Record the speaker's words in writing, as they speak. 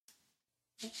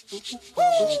You know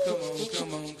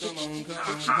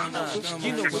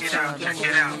what time Check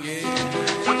it out. 1, 2,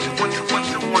 1, 2, 1,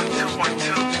 2, 1, 2, 1,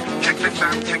 2. Check this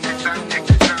out, check this out, check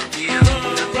this out. Yeah.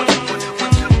 1, 2, 1, 2,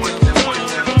 1, 2, 1, 2, 1,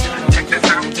 2. Check this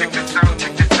out, check this out,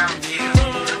 check this out. Yeah.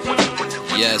 1, 2, 1, 2, 1,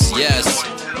 2, Yes.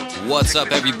 1, 2. What's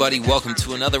up, everybody? Welcome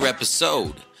to another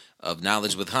episode of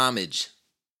Knowledge with Homage.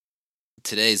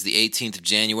 Today is the 18th of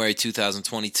January,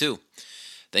 2022.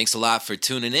 Thanks a lot for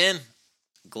tuning in.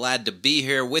 Glad to be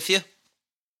here with you.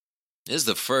 This is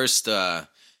the first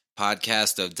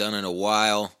podcast I've done in a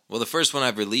while. Well, the first one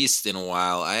I've released in a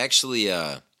while. I actually,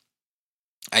 I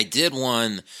did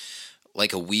one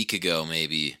like a week ago,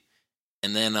 maybe.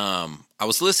 And then I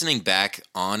was listening back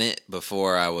on it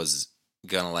before I was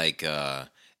gonna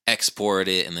export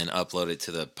it and then upload it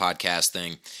to the podcast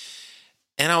thing.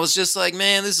 And I was just like,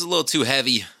 man, this is a little too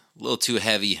heavy.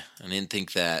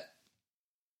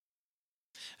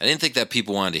 I didn't think that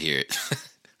people wanted to hear it.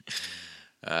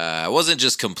 I wasn't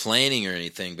just complaining or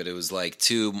anything, but it was like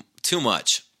too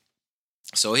much.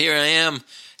 So here I am.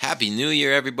 Happy New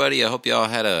Year, everybody. I hope y'all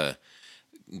had a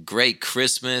great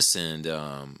Christmas and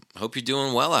hope you're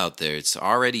doing well out there. It's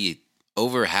already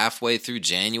over halfway through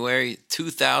January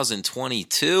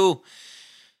 2022.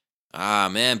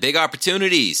 Man, big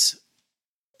opportunities.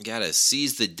 Gotta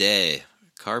seize the day.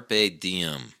 Carpe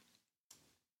diem.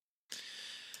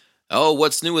 Oh,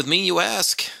 what's new with me, you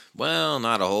ask? Well,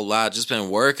 not a whole lot. Just been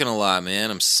working a lot,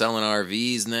 man. I'm selling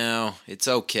RVs now. It's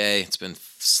okay. It's been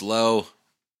slow.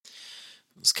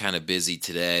 I was kind of busy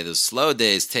today. Those slow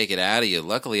days take it out of you.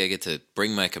 Luckily, I get to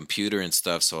bring my computer and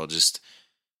stuff, so I'll just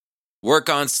work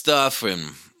on stuff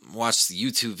and watch the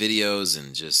YouTube videos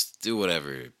and just do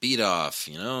whatever. Beat off,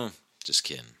 Just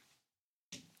kidding.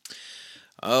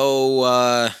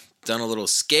 Oh, done a little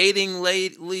skating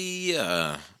lately.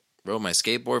 Rode my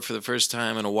skateboard for the first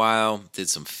time in a while. Did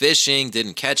some fishing.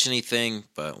 Didn't catch anything,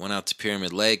 but went out to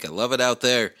Pyramid Lake. I love it out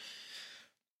there.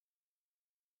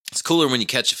 It's cooler when you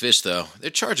catch a fish, though. They're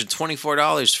charging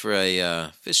 $24 for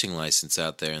a fishing license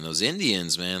out there. And those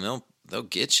Indians, man, they'll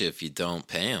get you if you don't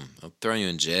pay them. They'll throw you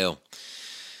in jail.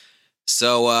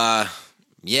 So, I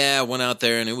went out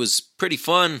there, and it was pretty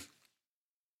fun.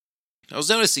 I was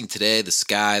noticing today the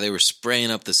sky. They were spraying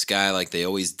up the sky like they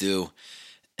always do.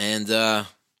 And,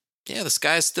 the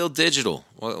sky is still digital.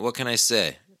 What can I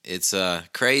say? It's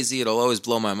crazy. It'll always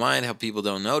blow my mind how people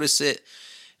don't notice it.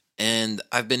 And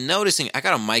I've been noticing, I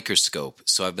got a microscope.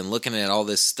 So I've been looking at all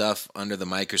this stuff under the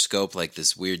microscope, like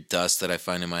this weird dust that I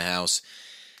find in my house.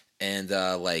 And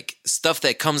stuff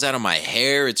that comes out of my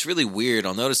hair. It's really weird.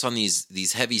 I'll notice on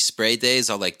these heavy spray days,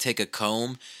 I'll take a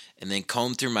comb and then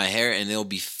comb through my hair, and it'll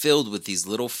be filled with these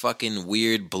little fucking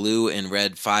weird blue and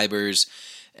red fibers.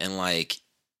 And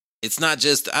it's not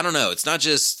just, I don't know,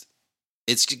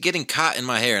 it's getting caught in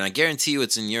my hair, and I guarantee you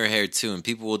it's in your hair too, and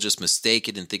people will just mistake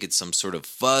it and think it's some sort of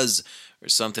fuzz or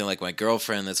something. Like my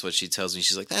girlfriend, that's what she tells me.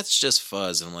 She's like, that's just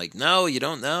fuzz. And I'm like, no, you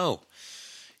don't know.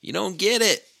 You don't get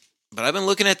it. But I've been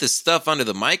looking at this stuff under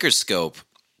the microscope,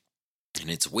 and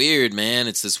it's weird, man.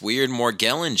 It's this weird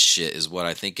Morgellon shit is what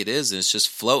I think it is, and it's just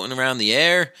floating around the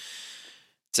air.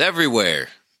 It's everywhere.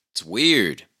 It's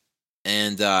weird.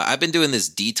 And I've been doing this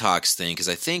detox thing because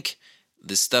I think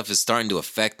this stuff is starting to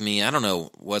affect me. I don't know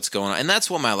what's going on. And that's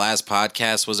what my last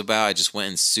podcast was about. I just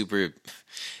went in super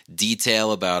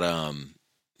detail about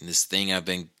this thing I've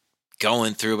been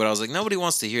going through. But I was like, nobody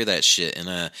wants to hear that shit.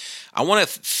 And I want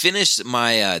to finish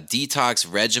my detox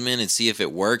regimen and see if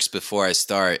it works before I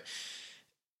start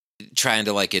trying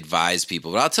to advise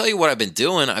people. But I'll tell you what I've been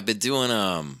doing. I've been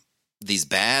doing these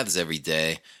baths every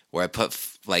day where I put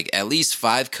at least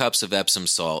 5 cups of Epsom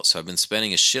salt. So I've been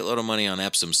spending a shitload of money on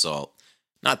Epsom salt.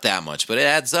 Not that much, but it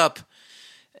adds up.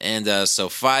 And so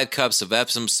 5 cups of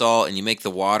Epsom salt, and you make the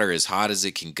water as hot as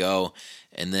it can go.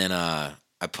 And then I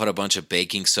put a bunch of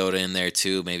baking soda in there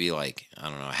too, maybe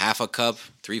half a cup,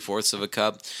 3/4 of a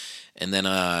cup. And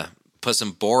then put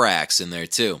some borax in there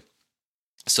too.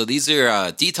 So these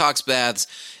are detox baths,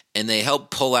 and they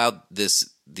help pull out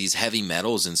these heavy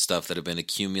metals and stuff that have been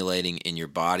accumulating in your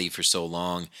body for so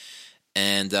long.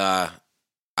 And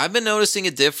I've been noticing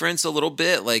a difference a little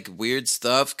bit, weird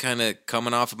stuff kind of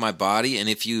coming off of my body. And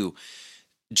if you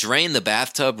drain the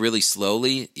bathtub really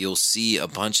slowly, you'll see a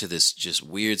bunch of this just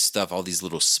weird stuff, all these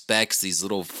little specks, these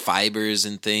little fibers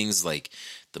and things, like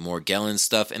the Morgellon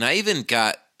stuff. And I even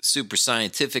got super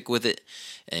scientific with it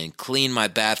and cleaned my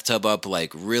bathtub up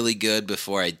really good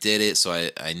before I did it. So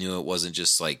I knew it wasn't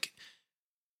just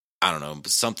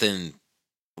something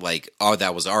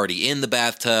that was already in the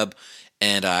bathtub.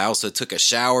 And I also took a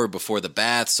shower before the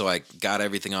bath, so I got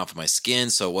everything off of my skin,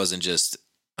 so it wasn't just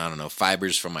I don't know,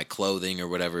 fibers from my clothing or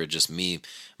whatever, just me,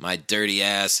 my dirty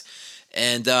ass.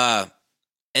 And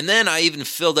then I even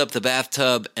filled up the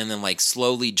bathtub and then like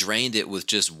slowly drained it with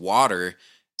just water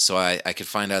so I could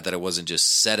find out that it wasn't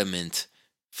just sediment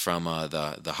from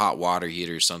the hot water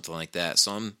heater or something like that.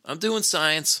 So I'm doing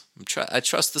science. I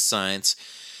trust the science.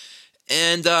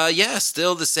 And yeah,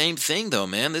 still the same thing though,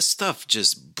 man. This stuff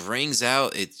just brings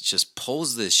out, it just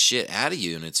pulls this shit out of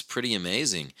you, and it's pretty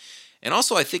amazing. And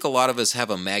also, I think a lot of us have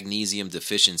a magnesium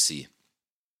deficiency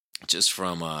just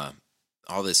from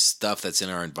all this stuff that's in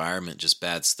our environment, just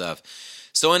bad stuff.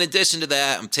 So in addition to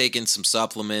that, I'm taking some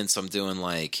supplements. I'm doing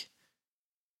like,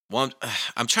 well,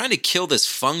 I'm trying to kill this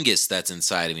fungus that's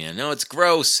inside of me. I know it's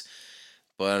gross,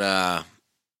 but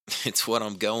it's what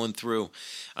I'm going through.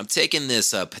 I'm taking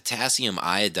this potassium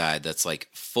iodide that's like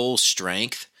full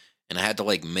strength, and I had to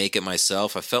like make it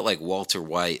myself. I felt like Walter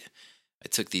White. I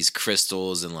took these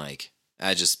crystals and like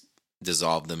I just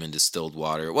dissolved them in distilled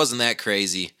water. It wasn't that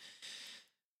crazy,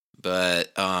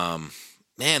 but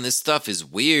man, this stuff is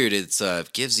weird. It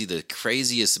gives you the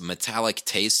craziest metallic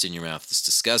taste in your mouth. It's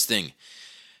disgusting.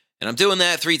 And I'm doing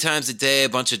that 3 times a day, a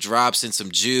bunch of drops in some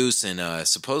juice, and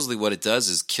supposedly what it does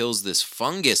is kills this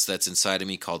fungus that's inside of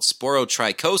me called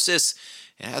sporotrichosis.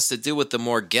 It has to do with the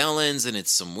Morgellons, and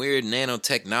it's some weird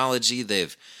nanotechnology.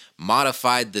 They've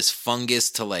modified this fungus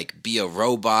to like be a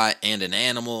robot and an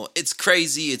animal. It's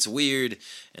crazy, it's weird,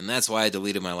 and that's why I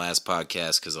deleted my last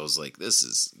podcast, because I was like, this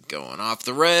is going off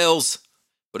the rails.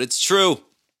 But it's true.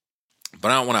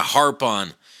 But I don't want to harp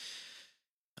on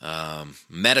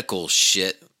medical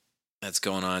shit that's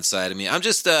going on inside of me. I'm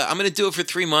going to do it for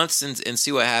 3 months and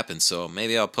see what happens. So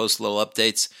maybe I'll post little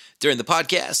updates during the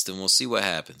podcast and we'll see what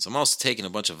happens. I'm also taking a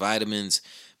bunch of vitamins,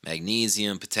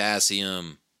 magnesium,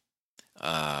 potassium,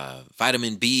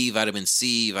 vitamin B, vitamin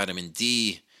C, vitamin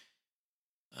D.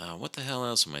 What the hell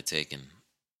else am I taking?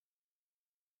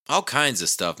 All kinds of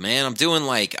stuff, man.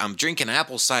 I'm drinking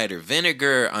apple cider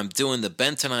vinegar. I'm doing the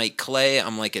bentonite clay.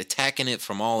 I'm like attacking it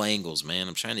from all angles, man.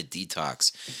 I'm trying to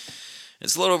detox.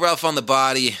 It's a little rough on the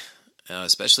body,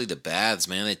 especially the baths,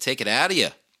 man. They take it out of you.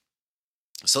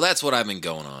 So that's what I've been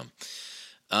going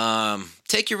on.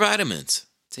 Take your vitamins.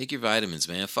 Take your vitamins,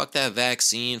 man. Fuck that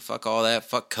vaccine. Fuck all that.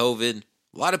 Fuck COVID.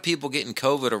 A lot of people getting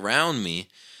COVID around me.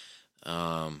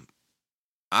 I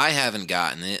haven't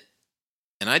gotten it.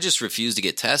 And I just refuse to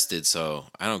get tested, so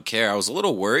I don't care. I was a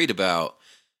little worried about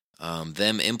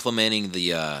them implementing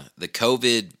the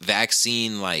COVID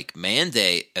vaccine like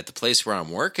mandate at the place where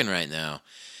I'm working right now,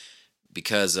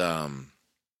 because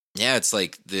yeah, it's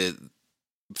like the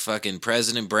fucking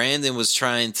President Brandon was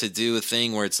trying to do a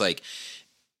thing where it's like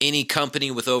any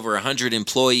company with over 100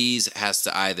 employees has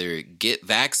to either get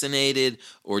vaccinated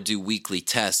or do weekly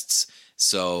tests.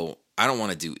 So I don't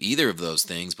want to do either of those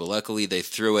things, but luckily they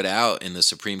threw it out in the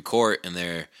Supreme Court and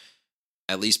they're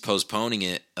at least postponing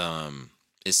it.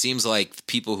 It seems like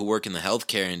people who work in the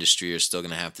healthcare industry are still going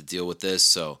to have to deal with this,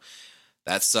 so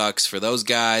that sucks for those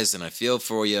guys, and I feel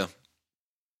for you.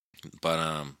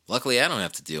 But luckily I don't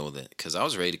have to deal with it, because I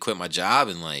was ready to quit my job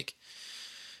and like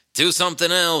do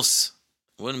something else.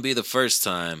 Wouldn't be the first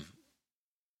time.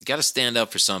 You got to stand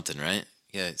up for something, right?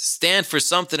 Yeah, stand for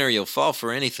something or you'll fall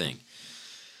for anything.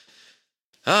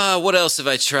 What else have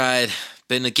I tried?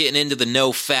 Been getting into the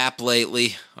no-fap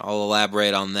lately. I'll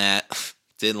elaborate on that.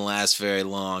 Didn't last very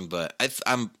long, but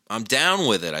I'm down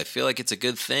with it. I feel like it's a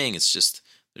good thing. It's just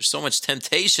there's so much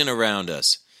temptation around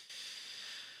us.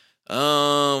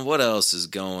 What else is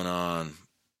going on?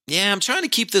 Yeah, I'm trying to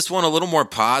keep this one a little more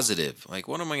positive. Like,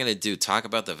 what am I going to do? Talk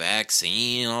about the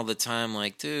vaccine all the time?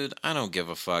 Like, dude, I don't give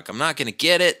a fuck. I'm not going to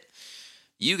get it.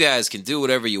 You guys can do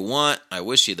whatever you want. I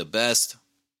wish you the best.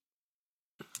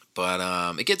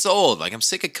 But it gets old. Like, I'm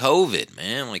sick of COVID,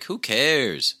 man. Like, who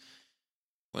cares?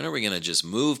 When are we going to just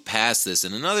move past this?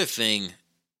 And another thing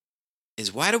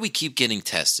is, why do we keep getting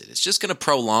tested? It's just going to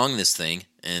prolong this thing,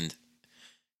 and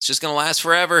it's just going to last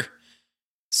forever.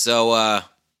 So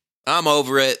I'm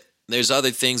over it. There's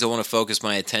other things I want to focus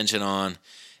my attention on,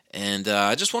 and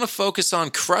I just want to focus on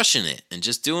crushing it and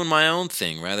just doing my own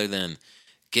thing rather than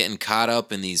getting caught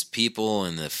up in these people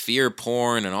and the fear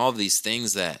porn and all of these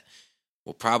things that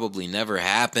will probably never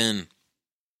happen.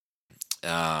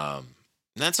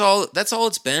 That's all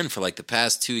it's been for like the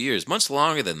past 2 years, much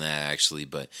longer than that actually,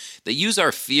 but they use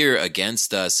our fear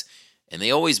against us, and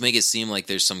they always make it seem like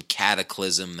there's some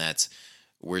cataclysm that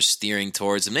we're steering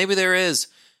towards, and maybe there is,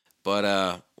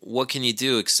 but what can you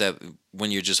do except when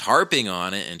you're just harping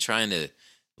on it and trying to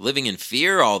living in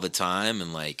fear all the time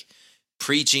and like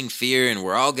preaching fear and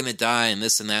we're all going to die and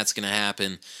this and that's going to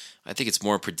happen. I think it's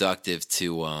more productive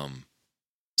to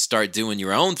start doing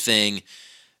your own thing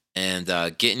and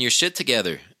getting your shit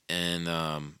together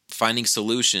and finding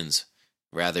solutions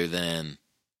rather than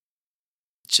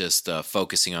just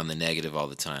focusing on the negative all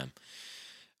the time.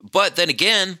 But then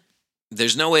again,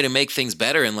 there's no way to make things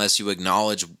better unless you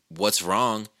acknowledge what's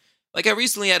wrong. Like, I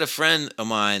recently had a friend of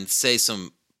mine say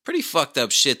some pretty fucked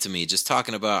up shit to me, just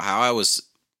talking about how I was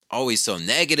always so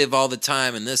negative all the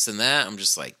time and this and that. I'm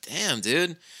just like, damn,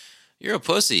 dude, you're a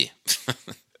pussy.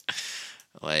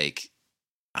 Like,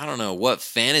 I don't know what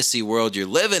fantasy world you're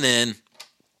living in,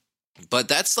 but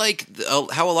that's like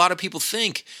how a lot of people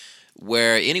think,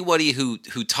 where anybody who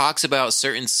talks about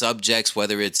certain subjects,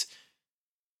 whether it's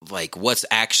like what's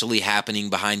actually happening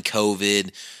behind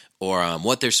COVID or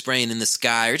what they're spraying in the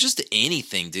sky or just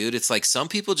anything, dude. It's like some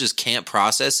people just can't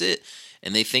process it,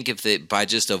 and they think if they, by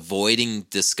just avoiding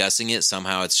discussing it,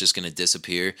 somehow it's just going to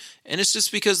disappear. And it's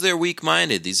just because they're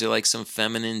weak-minded. These are like some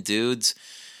feminine dudes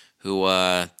who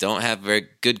don't have very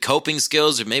good coping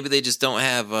skills, or maybe they just don't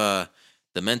have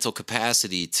the mental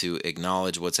capacity to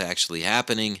acknowledge what's actually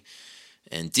happening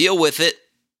and deal with it.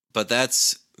 But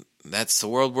that's the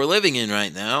world we're living in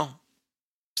right now.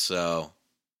 So,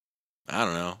 I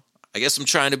don't know. I guess I'm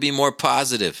trying to be more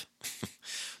positive.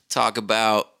 Talk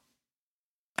about,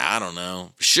 I don't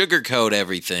know, sugarcoat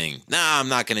everything. Nah, I'm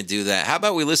not going to do that. How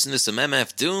about we listen to some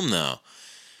MF Doom, though?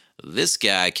 This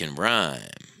guy can rhyme.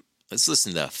 Let's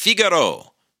listen to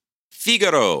Figaro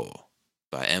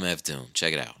by MF Doom.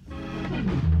 Check it out.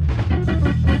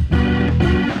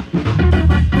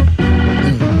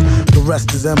 The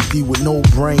rest is empty with no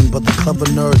brain, but the clever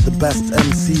nerd, the best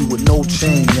MC with no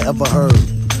chain you ever heard.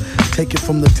 Take it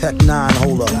from the Tech 9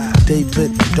 holder.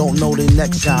 David don't know they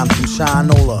neck shine from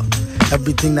Shinola.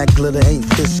 Everything that glitter ain't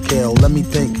fish scale. Let me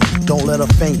think, don't let her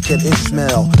faint, get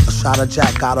Ishmael. A shot of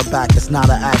Jack got her back, it's not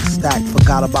an act stack.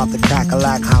 Forgot about the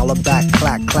cackalack, holler back,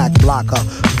 clack, clack, blocker.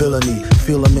 Villainy,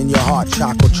 feel him in your heart,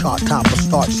 chakra, chart topper.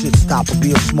 Start shit stopper,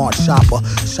 be a smart shopper.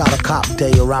 Shot a cop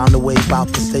day around the way, bout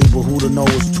the stable. Who to know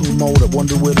is too molded,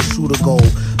 wonder where the shooter go.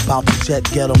 Bout to jet,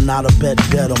 get him, not a bet,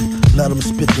 dead him. Let him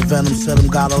spit the venom, said him,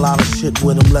 got a lot of shit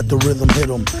with him. Let the rhythm hit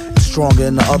him. Stronger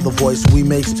in the other voice, we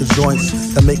makes the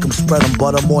joints that make them spread them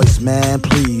butter moist, man,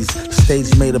 please. The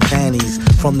stage made of panties,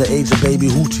 from the age of baby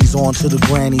hoochies on to the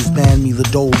grannies. Man me the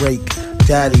dough rake,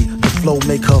 daddy, the flow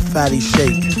make her fatty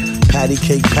shake. Patty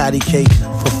cake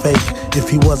for fake. If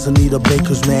he wasn't need a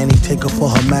baker's man, he'd take her for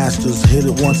her masters. Hit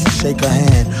it once and shake her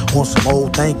hand. Want some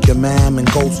old thank you, ma'am, and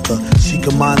ghost her. She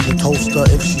can mind the toaster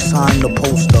if she signed the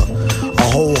poster. A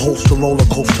whole host of roller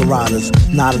coaster riders,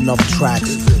 not enough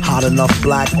tracks. Hot enough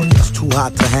black, that's too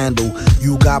hot to handle.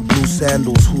 You got blue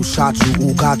sandals, who shot you,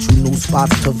 who got you? New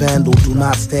spots to vandal, do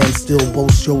not stand still.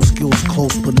 Boast your skills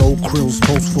close, but no krills.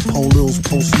 Toast for polils,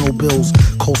 post no bills.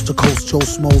 Coast to coast, Joe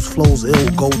Smoes flows ill.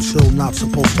 Go chill, not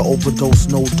supposed to overdose,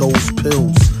 no dose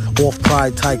pills. Off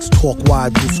pride tykes, talk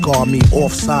wide, do scar me.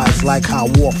 Off sides, like how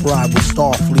Worf ride with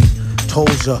Starfleet.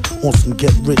 Told ya, on some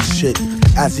get rich shit.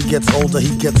 As he gets older,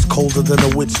 he gets colder than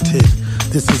a witch tit.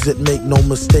 This is it, make no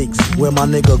mistakes. Where my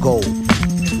nigga go?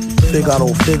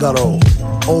 Figaro.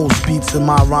 Old beats in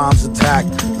my rhymes attack.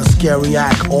 A scary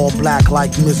act, all black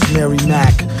like Miss Mary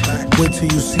Mack. Wait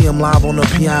till you see him live on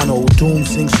the piano. Doom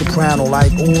sings soprano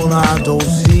like una,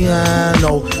 dos,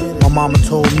 ciano. My mama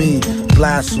told me,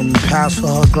 blast him, pass for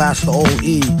her glass of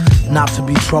OE. Not to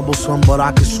be troublesome, but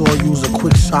I could sure use a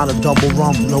quick shot of double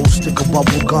rum. No stick of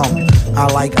bubble gum. I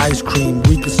like ice cream,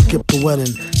 we could skip the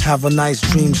wedding. Have a nice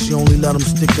dream, she only let him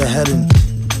stick the head in.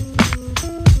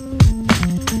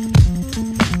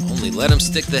 Only let him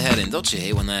stick the head in. Don't you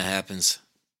hate when that happens?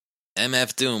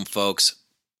 MF Doom, folks.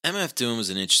 MF Doom is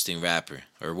an interesting rapper,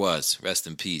 or was. Rest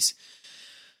in peace.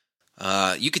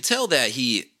 You could tell that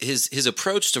his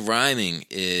approach to rhyming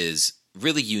is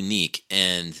really unique,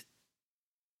 and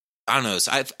I don't know.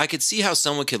 So I could see how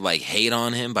someone could like hate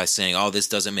on him by saying, "Oh, this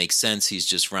doesn't make sense. He's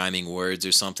just rhyming words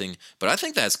or something." But I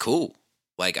think that's cool.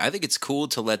 Like, I think it's cool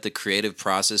to let the creative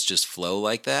process just flow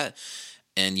like that,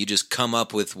 and you just come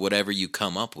up with whatever you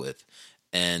come up with,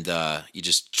 and you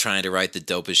just trying to write the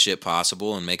dopest shit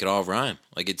possible and make it all rhyme.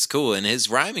 Like, it's cool, and his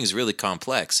rhyming is really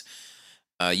complex.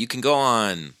 You can go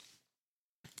on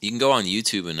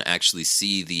YouTube and actually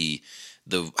see the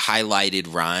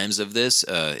highlighted rhymes of this.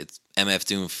 It's MF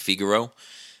Doom Figaro.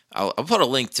 I'll put a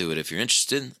link to it if you're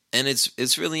interested. And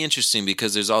it's really interesting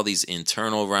because there's all these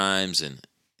internal rhymes, and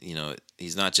you know,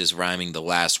 he's not just rhyming the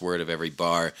last word of every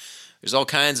bar. There's all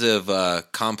kinds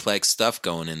of complex stuff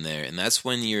going in there, and that's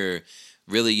when you're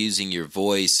really using your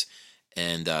voice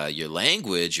and your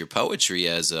language, your poetry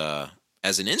as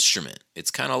an instrument.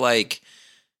 It's kind of like,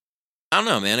 I don't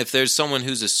know, man. If there's someone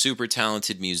who's a super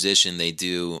talented musician, they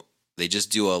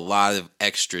just do a lot of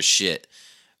extra shit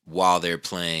while they're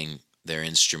playing their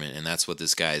instrument. And that's what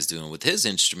this guy is doing with his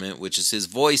instrument, which is his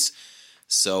voice.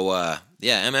 So,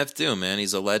 yeah, MF Doom, man,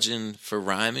 he's a legend for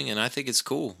rhyming, and I think it's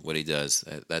cool what he does,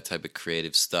 that type of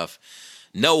creative stuff.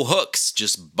 No hooks,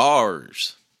 just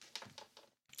bars.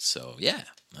 So, yeah,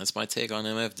 that's my take on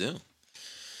MF Doom.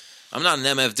 I'm not an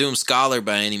MF Doom scholar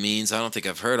by any means. I don't think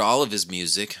I've heard all of his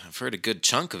music. I've heard a good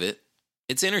chunk of it.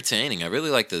 It's entertaining. I really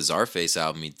like the Czarface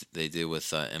album they did with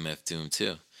MF Doom,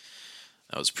 too.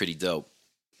 That was pretty dope.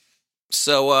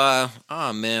 So,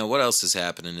 oh, man, what else is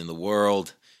happening in the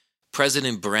world?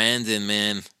 President Brandon,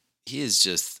 man, he is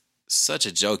just such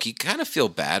a joke. You kind of feel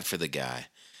bad for the guy.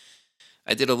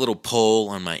 I did a little poll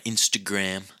on my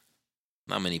Instagram.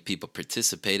 Not many people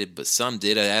participated, but some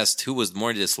did. I asked who was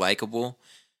more dislikable,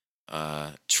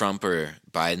 Trump or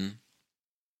Biden.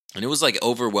 And it was like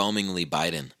overwhelmingly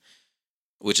Biden,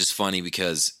 which is funny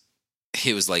because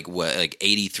it was like,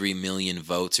 83 million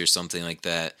votes or something like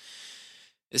that.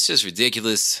 It's just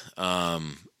ridiculous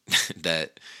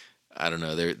that... I don't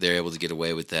know. They're able to get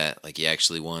away with that. Like he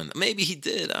actually won. Maybe he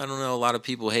did. I don't know. A lot of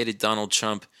people hated Donald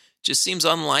Trump. Just seems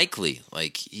unlikely.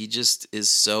 Like he just is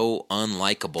so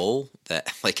unlikable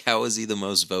that like how is he the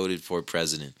most voted for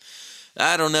president?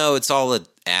 I don't know. It's all an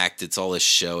act. It's all a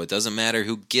show. It doesn't matter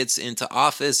who gets into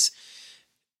office.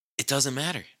 It doesn't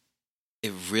matter.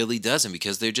 It really doesn't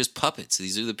because they're just puppets.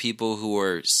 These are the people who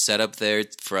are set up there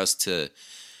for us to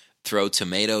throw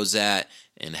tomatoes at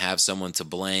and have someone to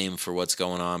blame for what's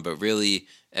going on. But really,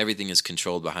 everything is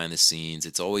controlled behind the scenes.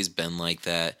 It's always been like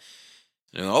that.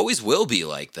 And it always will be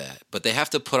like that. But they have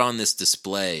to put on this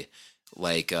display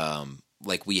like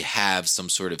we have some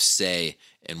sort of say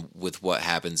in with what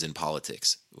happens in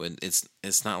politics. When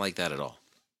it's not like that at all.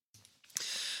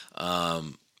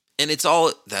 And that's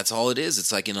all it is.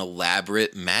 It's like an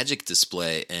elaborate magic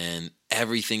display, and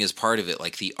everything is part of it,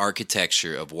 like the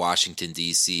architecture of Washington,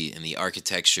 D.C., and the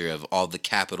architecture of all the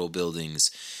Capitol buildings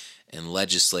and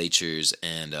legislatures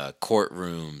and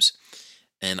courtrooms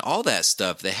and all that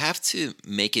stuff. They have to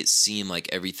make it seem like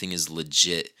everything is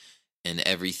legit and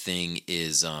everything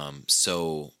is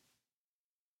so,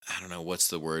 I don't know, what's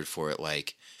the word for it,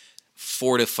 like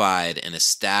fortified and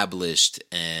established,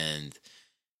 and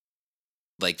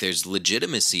like there's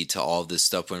legitimacy to all this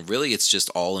stuff when really it's just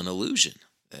all an illusion.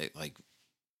 Like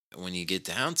when you get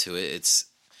down to it, it's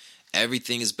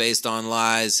everything is based on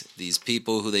lies. These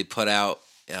people who they put out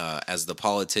as the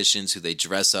politicians, who they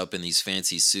dress up in these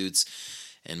fancy suits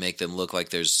and make them look like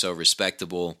they're so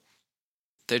respectable,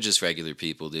 they're just regular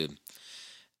people, dude.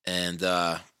 And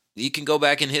you can go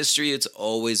back in history, it's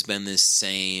always been this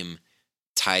same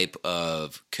type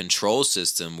of control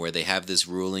system where they have this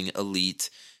ruling elite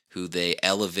who they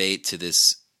elevate to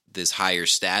this higher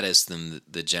status than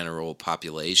the general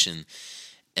population.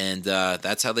 And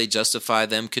that's how they justify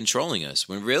them controlling us.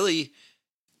 When really,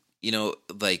 you know,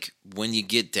 like when you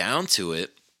get down to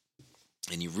it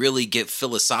and you really get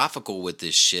philosophical with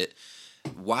this shit,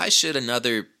 why should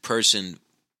any person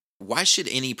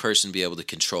be able to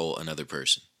control another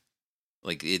person?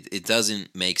 Like it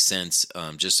doesn't make sense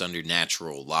just under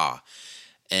natural law.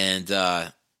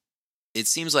 And it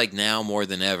seems like now more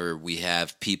than ever, we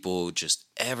have people, just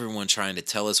everyone trying to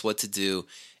tell us what to do,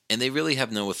 and they really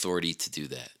have no authority to do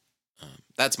that.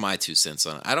 That's my 2 cents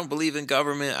on it. I don't believe in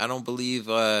government. I don't believe,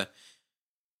 I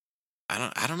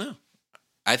don't know.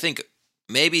 I think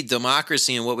maybe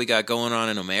democracy and what we got going on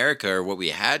in America, or what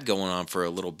we had going on for a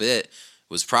little bit,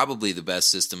 was probably the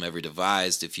best system ever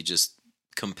devised if you just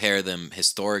compare them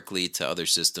historically to other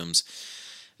systems.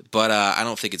 But I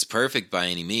don't think it's perfect by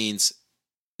any means.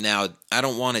 Now, I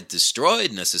don't want it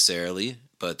destroyed necessarily,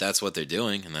 but that's what they're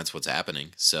doing, and that's what's happening.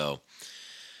 So,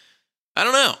 I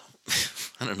don't know.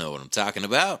 I don't know what I'm talking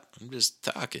about. I'm just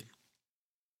talking.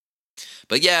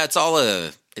 But yeah,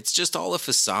 it's just all a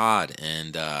facade,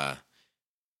 and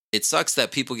it sucks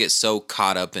that people get so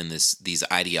caught up in these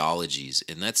ideologies,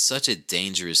 and that's such a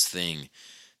dangerous thing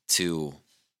to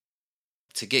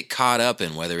get caught up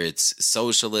in, whether it's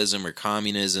socialism or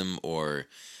communism or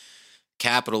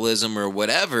capitalism or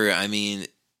whatever. I mean,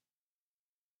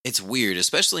 it's weird,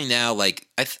 especially now. Like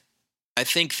I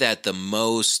think that the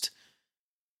most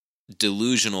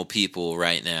delusional people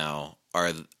right now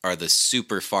are the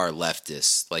super far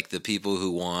leftists, like the people who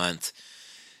want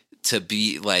to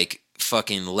be like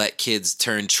fucking let kids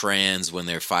turn trans when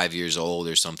they're 5 years old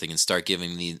or something and start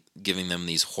giving them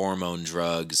these hormone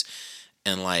drugs,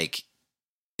 and like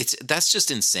that's just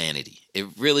insanity. It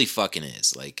really fucking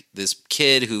is. Like this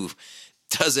kid who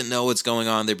doesn't know what's going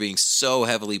on. They're being so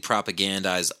heavily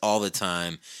propagandized all the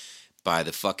time by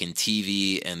the fucking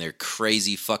TV and their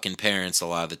crazy fucking parents a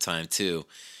lot of the time too.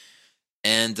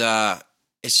 And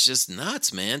it's just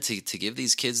nuts, man, to give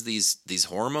these kids these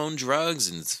hormone drugs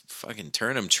and fucking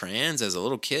turn them trans as a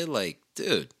little kid. Like,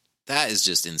 dude, that is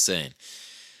just insane.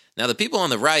 Now, the people on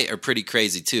the right are pretty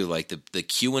crazy too, like the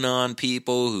QAnon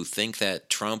people who think that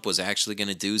Trump was actually going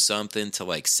to do something to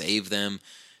like save them.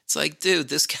 It's like, dude,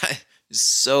 this guy is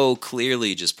so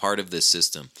clearly just part of this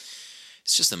system.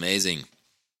 It's just amazing.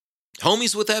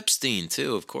 Homies with Epstein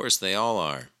too, of course, they all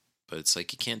are. But it's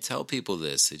like you can't tell people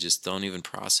this. They just don't even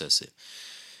process it.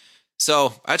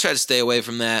 So I try to stay away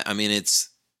from that. I mean,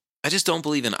 I just don't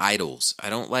believe in idols. I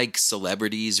don't like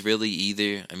celebrities really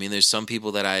either. I mean, there's some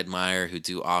people that I admire who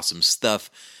do awesome stuff,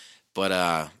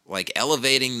 but like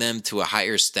elevating them to a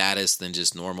higher status than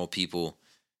just normal people.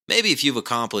 Maybe if you've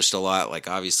accomplished a lot, like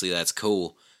obviously that's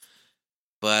cool.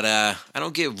 But I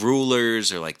don't get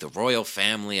rulers or like the royal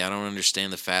family. I don't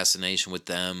understand the fascination with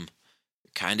them.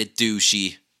 They're kind of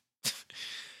douchey.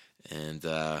 And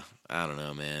I don't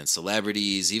know, man.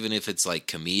 Celebrities, even if it's like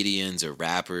comedians or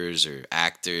rappers or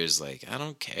actors, like I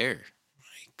don't care.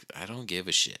 Like I don't give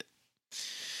a shit.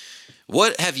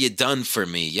 What have you done for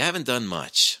me? You haven't done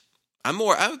much.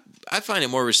 I find it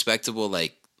more respectable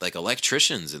like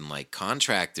electricians and like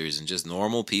contractors and just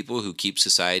normal people who keep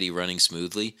society running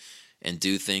smoothly and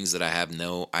do things that I have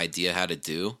no idea how to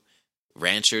do.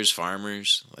 Ranchers,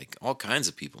 farmers, like all kinds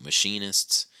of people,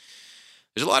 machinists.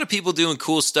 There's a lot of people doing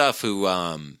cool stuff who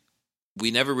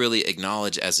we never really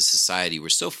acknowledge as a society. We're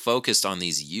so focused on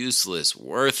these useless,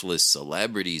 worthless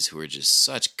celebrities who are just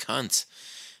such cunts.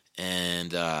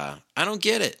 And I don't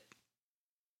get it.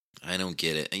 I don't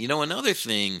get it. And you know, another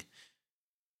thing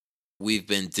we've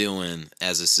been doing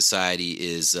as a society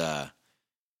is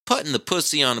putting the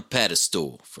pussy on a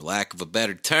pedestal, for lack of a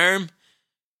better term.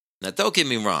 Now, don't get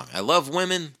me wrong. I love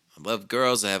women. I love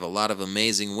girls. I have a lot of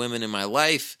amazing women in my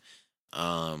life.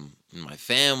 In my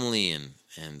family and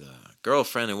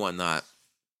girlfriend and whatnot.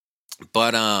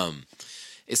 But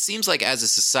it seems like as a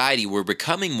society, we're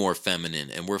becoming more feminine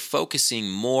and we're focusing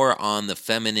more on the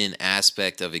feminine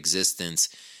aspect of existence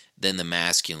than the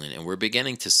masculine. And we're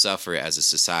beginning to suffer as a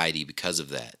society because of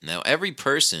that. Now, every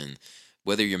person,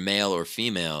 whether you're male or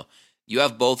female, you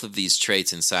have both of these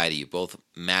traits inside of you, both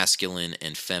masculine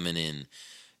and feminine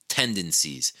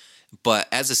tendencies. But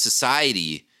as a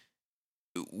society,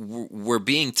 we're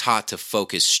being taught to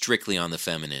focus strictly on the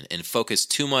feminine and focus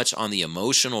too much on the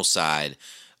emotional side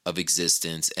of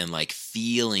existence and like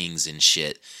feelings and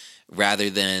shit rather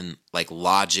than like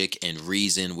logic and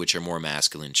reason, which are more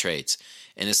masculine traits.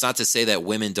 And it's not to say that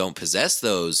women don't possess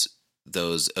those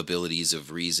abilities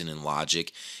of reason and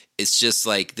logic. It's just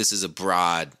like this is a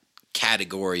broad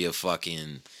category of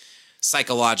fucking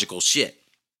psychological shit.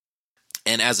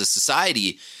 And as a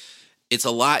society, it's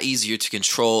a lot easier to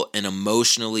control an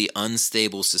emotionally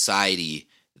unstable society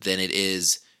than it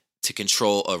is to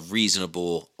control a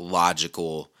reasonable,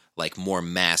 logical, like more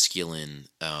masculine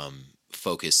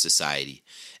focused society.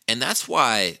 And that's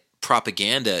why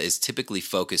propaganda is typically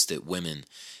focused at women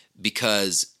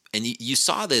because, and you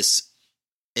saw this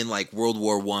in like World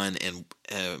War I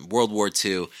and World War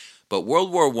II, but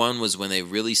World War I was when they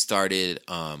really started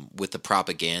with the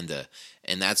propaganda.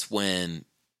 And that's when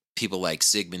people like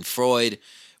Sigmund Freud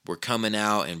were coming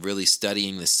out and really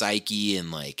studying the psyche and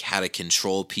like how to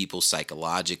control people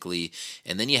psychologically.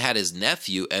 And then you had his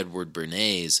nephew, Edward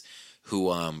Bernays,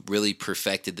 who really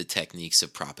perfected the techniques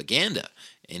of propaganda.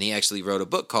 And he actually wrote a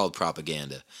book called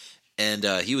Propaganda. And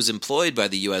he was employed by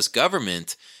the U.S.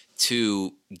 government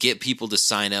to get people to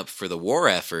sign up for the war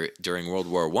effort during World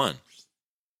War I.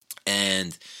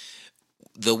 And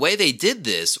the way they did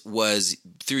this was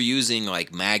through using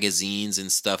like magazines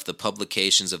and stuff, the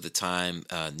publications of the time,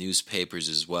 newspapers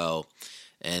as well,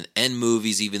 and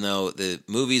movies, even though the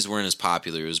movies weren't as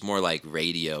popular. It was more like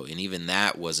radio, and even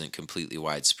that wasn't completely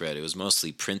widespread. It was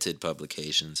mostly printed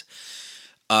publications.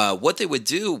 What they would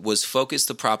do was focus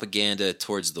the propaganda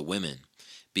towards the women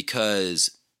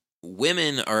because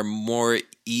women are more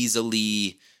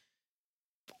easily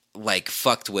like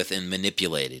fucked with and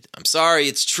manipulated. I'm sorry,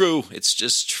 it's true. It's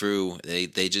just true. They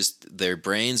just, their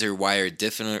brains are wired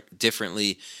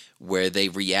differently where they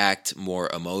react more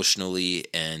emotionally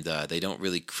and they don't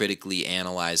really critically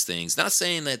analyze things. Not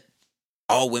saying that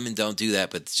all women don't do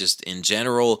that, but just in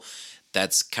general,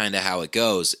 that's kind of how it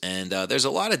goes. And there's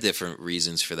a lot of different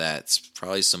reasons for that. It's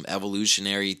probably some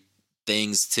evolutionary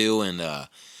things too, and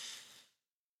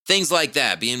things like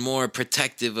that, being more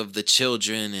protective of the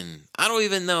children, and I don't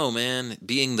even know, man,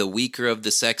 being the weaker of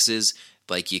the sexes,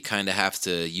 like you kind of have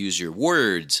to use your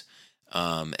words,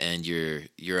 and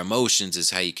your emotions is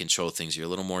how you control things. You're a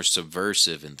little more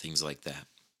subversive and things like that.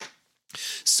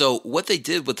 So what they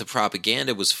did with the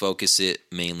propaganda was focus it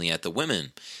mainly at the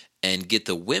women. and get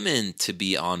the women to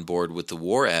be on board with the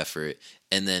war effort.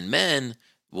 And then men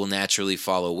will naturally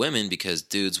follow women because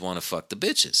dudes want to fuck the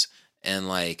bitches. And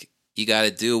like, you got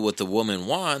to do what the woman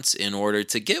wants in order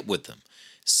to get with them.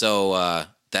 So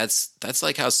that's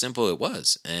like how simple it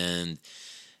was. And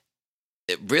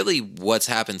it really, what's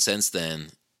happened since then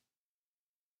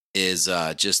is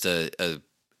just an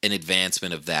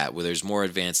advancement of that, where there's more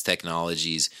advanced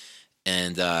technologies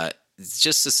and it's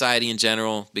just society in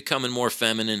general becoming more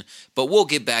feminine. But we'll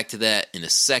get back to that in a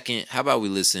second. How about we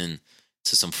listen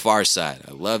to some Pharcyde?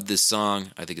 I love this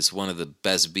song. I think it's one of the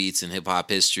best beats in hip-hop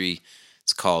history.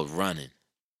 It's called Running.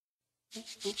 Come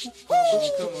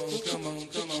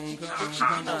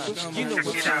on. You know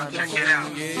what time Check it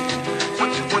out. 1,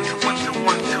 2, 1, 2, 1, 2,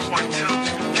 1, 2, 1, 2.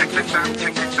 Check this out.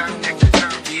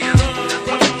 Yeah.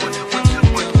 1, 2, 1, 2, 1,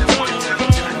 2, 1, 2, 1, 2.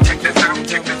 Check this out.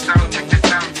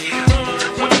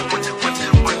 Yeah. 1, 2, 1, 2, 1,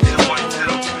 2, 1, 2, 1,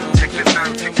 2. Check this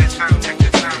out.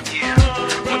 Yeah.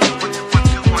 1, 2, 1, 2, 1,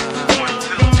 2, 1, 2, 1,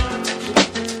 2.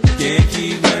 Can't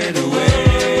keep running away.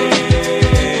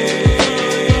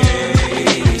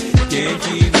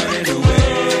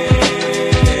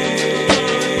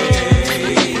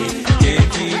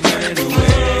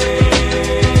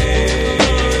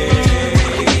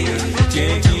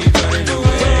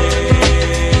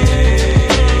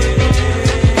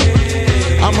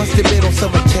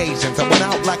 Some occasions I went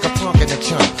out like a punk in a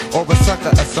chunk, or a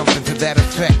sucker or something to that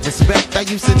effect. Respect I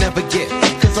used to never get,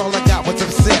 cause all I got was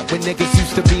upset when niggas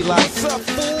used to be like,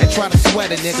 and try to sweat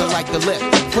a nigga like the lip.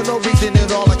 For no reason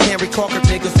at all I can't recall, cause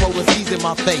niggas rolling C's in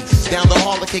my face. Down the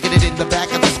hall, kicking it in the back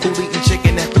of the school, eating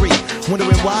chicken at 3.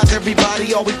 Wondering why's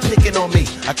everybody always picking on me.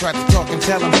 I tried to talk and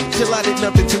tell them, chill, I did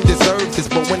nothing to deserve this.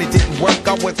 But when it didn't work,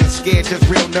 I wasn't scared, just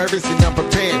real nervous and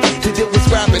unprepared to deal with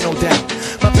scrapping, no doubt.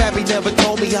 My pappy never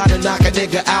told me how to knock a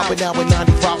nigga out, but now in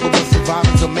 95 I was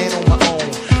surviving, a man on my own.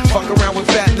 Fuck around with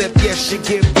fat lip, yes, shit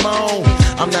get blown.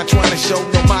 I'm not trying to show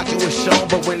no module is shown,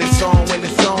 but when it's on, then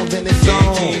it's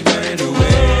on. Can't keep running away.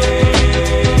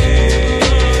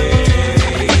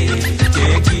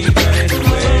 Can't keep running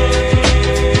away.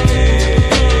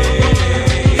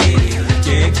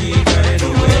 Can't keep running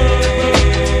away.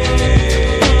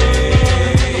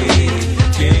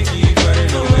 Can't keep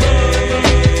running away.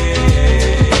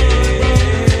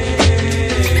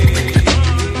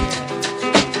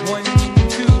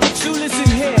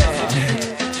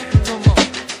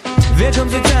 There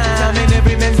comes a time in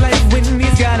every man's life when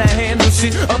he's gotta handle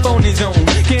shit up on his own.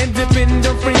 Can't depend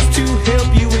on friends to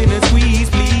help you in a squeeze,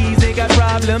 please. They got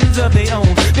problems of their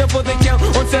own. Therefore they count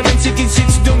on 7 chicken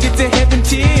shits. Don't get to heaven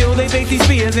till they face these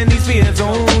fears and these fear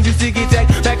zones. Used to get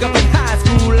jacked back up in high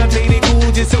school. I played it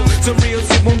cool just so some real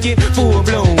shit won't get full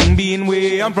blown. Being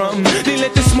where I'm from, they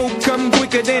let the smoke come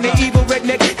quicker than an evil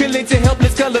redneck can lynch a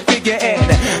helpless color figure.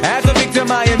 And as a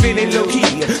victim I am really low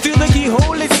key. Still the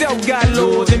keyhole itself got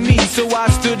lower than me. So I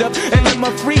stood up and let my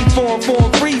free form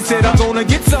free. Said I'm gonna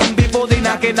get something before they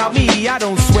knock it out me. I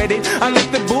don't sweat it, I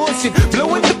let the bullshit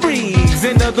blow in the breeze.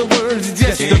 In other words,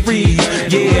 just a freeze,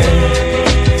 yeah.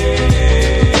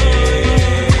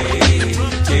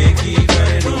 Can't keep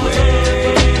running away.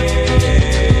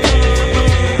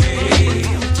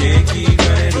 Can't keep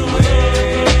running away.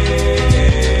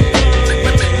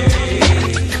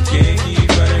 Can't keep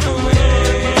running away.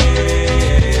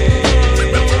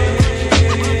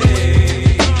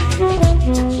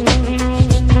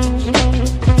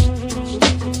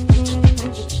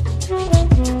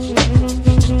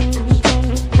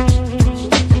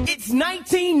 It's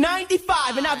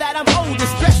 1995, and now that I'm older,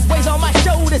 stress weighs on my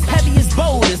shoulders, heavy as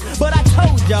boulders. But I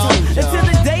told y'all, until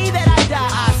the day that I die,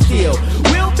 I still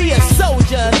will be a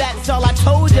soldier. That's all I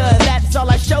told ya, that's all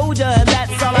I showed ya,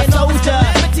 that's all I told ya.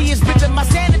 Calamity is ripping my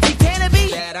sanity, can it be?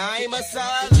 That I'm a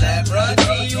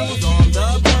celebrity who's on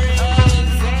the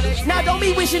brink. Now don't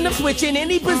be wishing of switching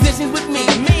any positions with me.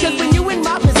 Cause when you in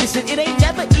my position, it ain't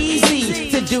never easy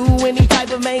to do any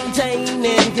type of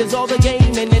maintaining. Cause all the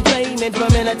gaming and training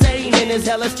from entertaining is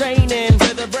hella straining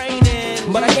to the brain.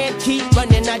 But I can't keep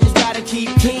running, I just gotta keep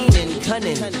keen and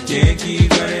cunning. Can't keep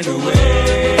running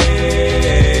away.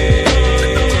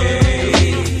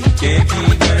 Can't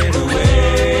keep running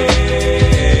away.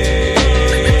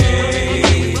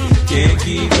 Can't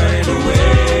keep running away.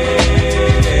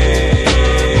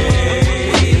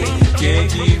 Can't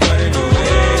keep running away.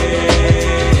 Can't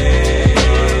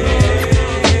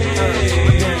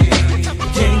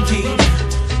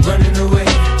keep running away.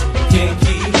 Can't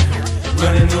keep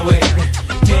running away.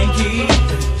 Can't keep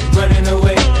running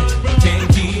away. Can't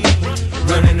keep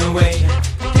running away.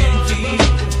 Can't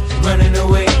keep running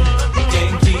away.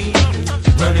 Can't keep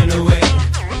running away.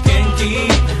 Can't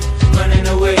keep running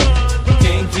away.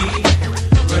 Can't keep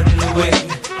running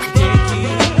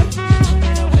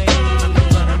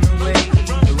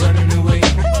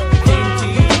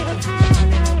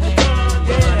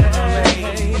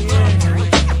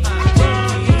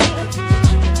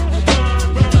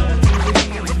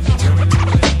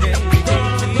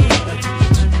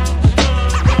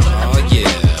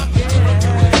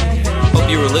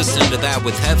that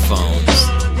with headphones.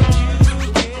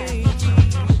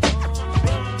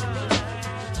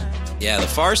 Yeah, the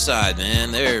Pharcyde,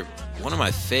 man, they're one of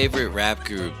my favorite rap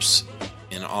groups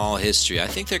in all history. I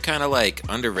think they're kind of like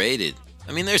underrated.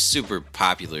 I mean, they're a super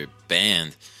popular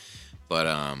band, but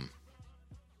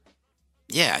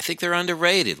yeah, I think they're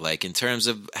underrated, like in terms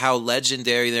of how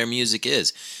legendary their music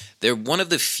is. They're one of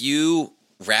the few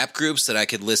rap groups that I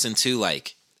could listen to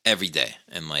like every day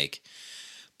and like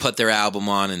put their album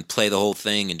on and play the whole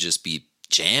thing and just be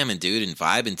jamming, dude, and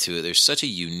vibing to it. They're such a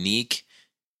unique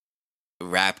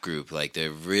rap group. Like,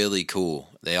 they're really cool.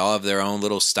 They all have their own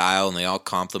little style and they all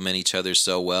complement each other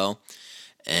so well.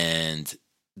 And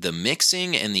the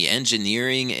mixing and the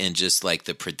engineering and just like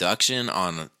the production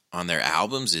on their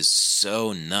albums is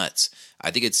so nuts.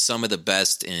 I think it's some of the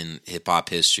best in hip hop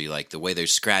history. Like the way their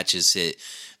scratches hit,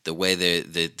 the way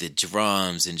the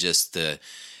drums and just the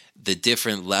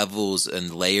different levels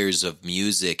and layers of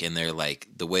music, and they're like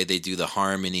the way they do the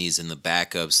harmonies and the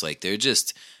backups. Like, they're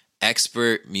just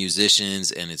expert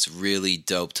musicians, and it's really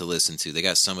dope to listen to. They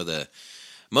got some of the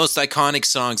most iconic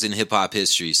songs in hip hop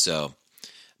history, so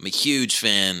I'm a huge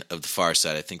fan of the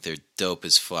Pharcyde. I think they're dope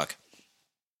as fuck.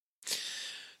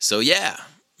 So yeah,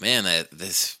 man, I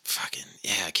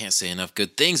can't say enough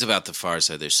good things about the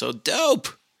Pharcyde. They're so dope.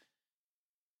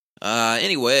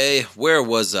 Anyway, where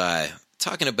was I?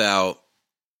 Talking about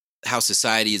how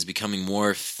society is becoming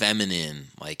more feminine.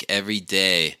 Like, every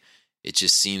day, it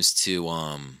just seems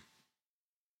to,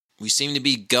 we seem to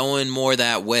be going more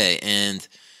that way. And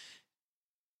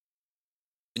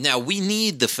now we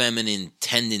need the feminine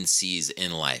tendencies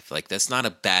in life. Like, that's not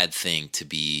a bad thing to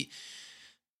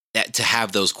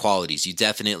have those qualities. You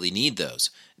definitely need those.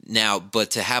 Now,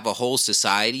 but to have a whole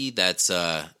society that's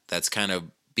kind of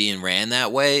being ran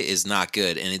that way is not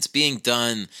good. And it's being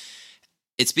done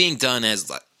as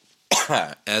like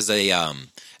as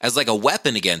like a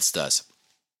weapon against us.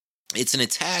 It's an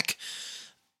attack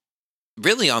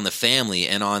really on the family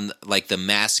and on like the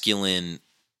masculine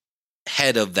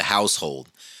head of the household.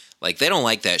 Like, they don't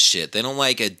like that shit. They don't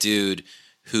like a dude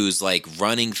who's like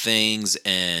running things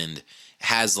and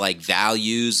has like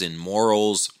values and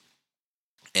morals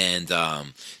and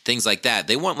things like that.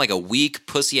 They want like a weak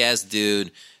pussy ass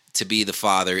dude to be the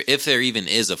father, if there even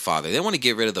is a father. They want to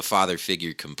get rid of the father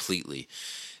figure completely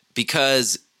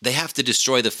because they have to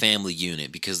destroy the family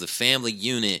unit, because the family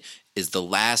unit is the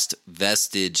last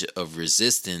vestige of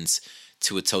resistance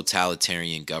to a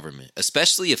totalitarian government,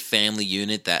 especially a family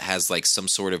unit that has like some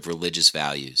sort of religious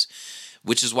values,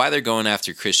 which is why they're going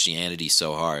after Christianity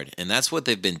so hard. And that's what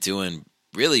they've been doing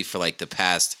really for like the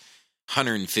past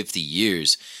 150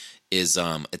 years is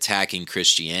attacking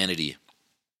Christianity.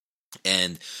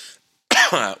 And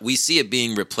we see it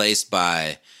being replaced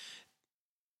by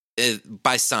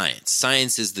science.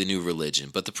 Science is the new religion.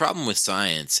 But the problem with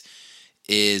science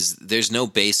is there's no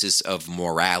basis of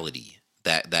morality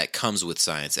that comes with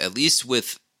science. At least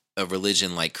with a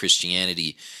religion like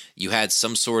Christianity, you had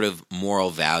some sort of moral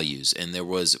values and there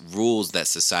was rules that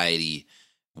society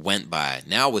went by.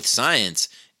 Now with science,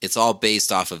 it's all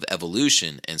based off of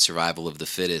evolution and survival of the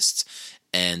fittest.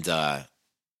 And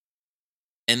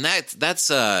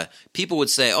that's people would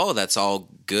say, oh, that's all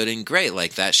good and great.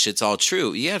 Like, that shit's all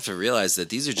true. You have to realize that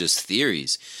these are just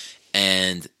theories.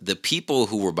 And the people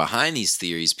who were behind these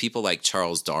theories, people like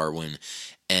Charles Darwin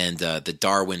and the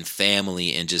Darwin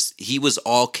family, and just, he was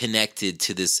all connected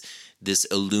to this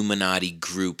Illuminati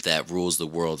group that rules the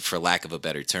world, for lack of a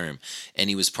better term. And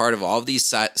he was part of all of these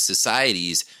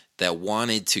societies that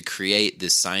wanted to create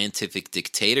this scientific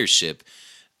dictatorship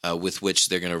with which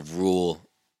they're going to rule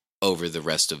over the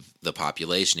rest of the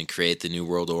population and create the New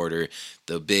World Order,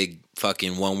 the big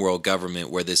fucking one world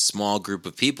government, where this small group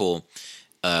of people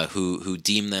who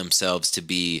deem themselves to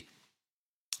be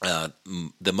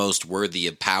the most worthy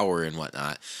of power and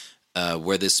whatnot,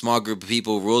 where this small group of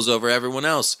people rules over everyone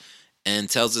else and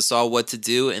tells us all what to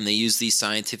do, and they use these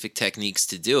scientific techniques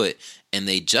to do it, and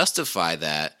they justify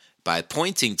that by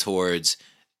pointing towards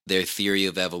their theory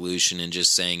of evolution and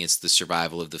just saying it's the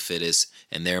survival of the fittest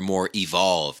and they're more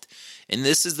evolved. And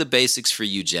this is the basics for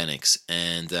eugenics.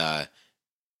 And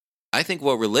I think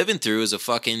what we're living through is a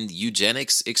fucking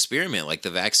eugenics experiment. Like, the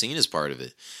vaccine is part of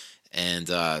it. And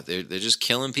they're just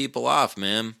killing people off,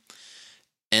 man.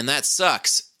 And that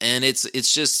sucks. And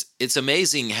it's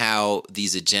amazing how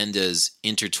these agendas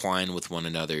intertwine with one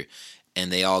another.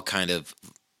 And they all kind of,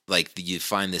 like, you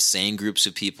find the same groups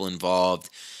of people involved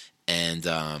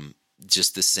and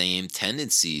just the same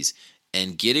tendencies.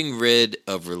 And getting rid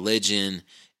of religion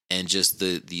and just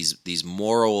these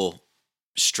moral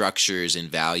structures and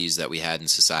values that we had in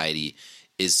society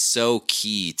is so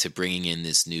key to bringing in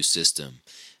this new system.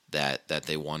 that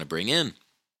they want to bring in.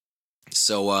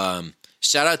 So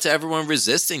shout out to everyone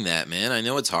resisting that, man. I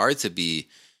know it's hard to be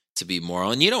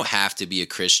moral, and you don't have to be a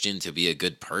Christian to be a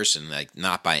good person, like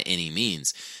not by any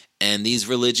means. And these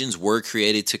religions were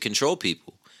created to control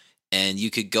people. And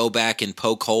you could go back and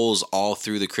poke holes all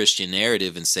through the Christian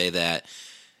narrative and say that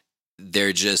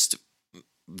they're just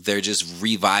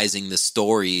revising the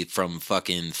story from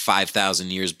fucking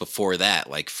 5,000 years before that,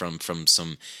 like from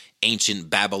some ancient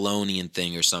Babylonian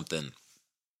thing or something.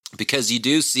 Because you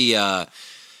do see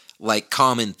like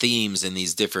common themes in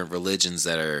these different religions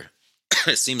that are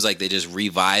it seems like they just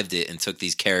revived it and took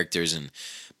these characters and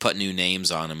put new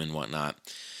names on them and whatnot.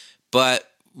 But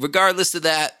regardless of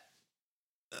that,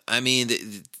 I mean,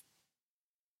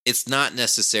 it's not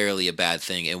necessarily a bad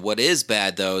thing. And what is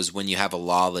bad, though, is when you have a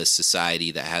lawless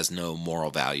society that has no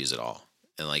moral values at all.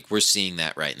 And, like, we're seeing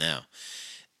that right now.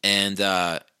 And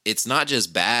it's not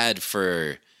just bad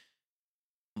for,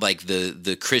 like,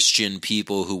 the Christian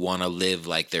people who want to live,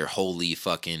 like, their holy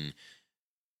fucking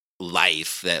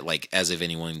life, that, like, as if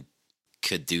anyone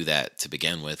could do that to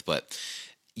begin with. But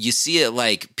you see it,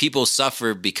 like, people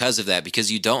suffer because of that,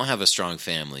 because you don't have a strong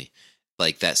family,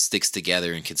 like, that sticks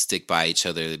together and can stick by each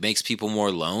other. It makes people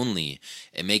more lonely.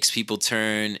 It makes people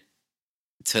turn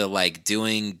to, like,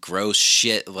 doing gross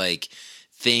shit, like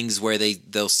things where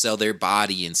they'll sell their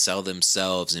body and sell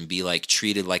themselves and be, like,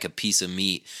 treated like a piece of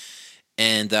meat.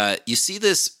 And you see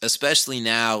this especially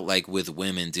now, like, with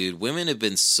women, dude. Women have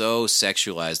been so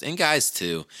sexualized, and guys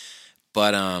too,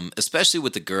 but especially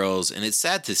with the girls. And it's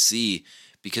sad to see,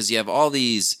 because you have all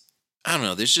these, I don't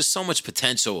know, there's just so much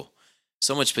potential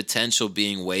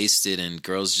being wasted, and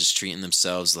girls just treating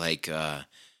themselves like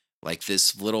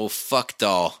this little fuck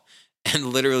doll, and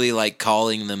literally, like,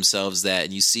 calling themselves that.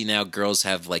 And you see now girls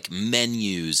have, like,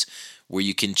 menus where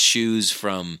you can choose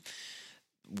from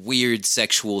weird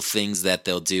sexual things that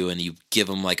they'll do, and you give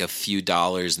them, like, a few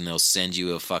dollars and they'll send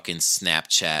you a fucking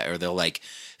Snapchat, or they'll, like,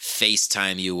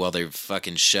 FaceTime you while they're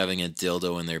fucking shoving a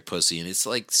dildo in their pussy. And it's,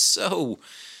 like, so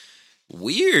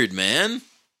weird, man.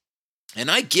 And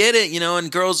I get it, you know,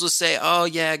 and girls will say, oh,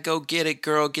 yeah, go get it,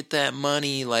 girl, get that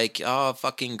money, like, oh,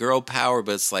 fucking girl power.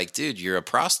 But it's like, dude, you're a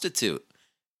prostitute.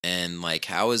 And, like,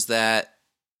 how is that?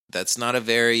 That's not a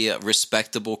very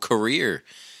respectable career.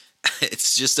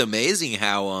 It's just amazing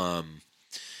how,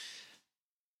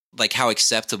 like, how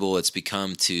acceptable it's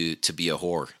become to be a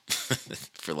whore,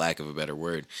 for lack of a better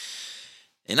word.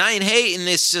 And I ain't hating,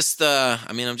 it's just, I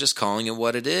mean, I'm just calling it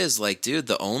what it is. Like, dude,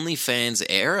 the OnlyFans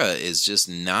era is just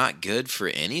not good for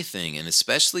anything. And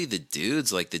especially the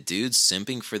dudes, like the dudes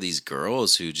simping for these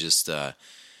girls who just, are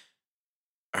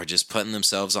just putting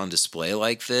themselves on display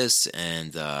like this,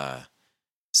 and,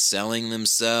 selling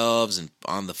themselves and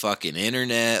on the fucking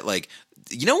internet. Like,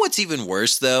 you know what's even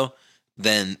worse, though,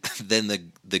 than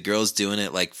the girls doing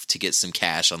it, like, to get some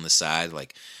cash on the side,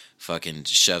 like, fucking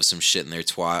shove some shit in their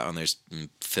twat on their,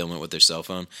 film it with their cell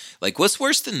phone. Like, what's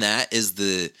worse than that is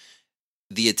the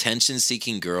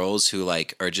attention-seeking girls who,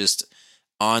 like, are just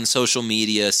on social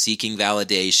media seeking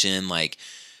validation, like,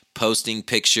 posting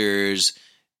pictures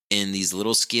in these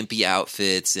little skimpy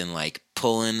outfits and, like,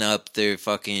 pulling up their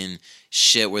fucking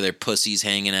shit where their pussy's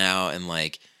hanging out and,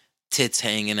 like, tits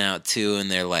hanging out too. And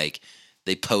they're like,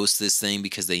 they post this thing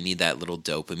because they need that little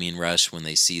dopamine rush when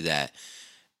they see that,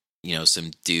 you know,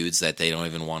 some dudes that they don't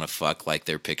even want to fuck, like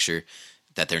their picture,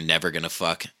 that they're never going to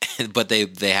fuck, but they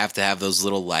have to have those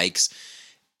little likes.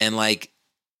 And, like,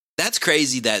 that's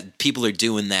crazy that people are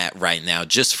doing that right now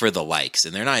just for the likes,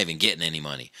 and they're not even getting any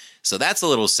money. So that's a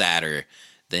little sadder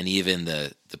than even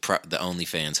the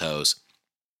OnlyFans hoes,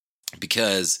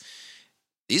 because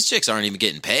these chicks aren't even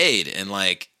getting paid. And,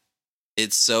 like,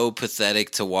 it's so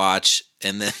pathetic to watch.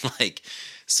 And then, like,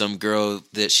 some girl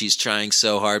that she's trying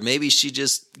so hard, maybe she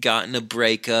just got in a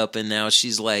breakup and now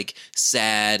she's, like,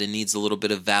 sad and needs a little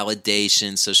bit of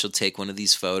validation, so she'll take one of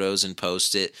these photos and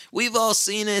post it. We've all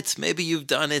seen it. Maybe you've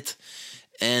done it.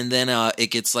 And then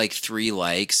it gets, like, 3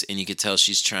 likes, and you could tell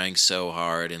she's trying so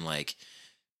hard, and, like,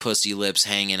 pussy lips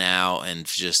hanging out, and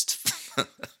just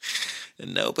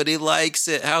and nobody likes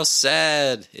it. How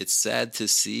sad. It's sad to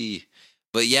see.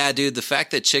 But yeah, dude, the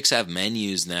fact that chicks have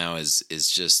menus now is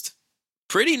just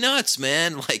pretty nuts,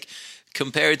 man. Like,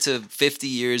 compared to 50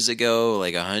 years ago,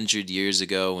 like 100 years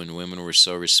ago, when women were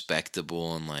so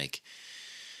respectable and, like,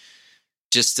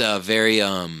 just very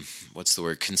what's the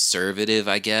word, conservative,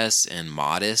 I guess, and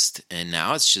modest. And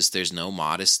now it's just, there's no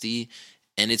modesty,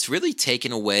 and it's really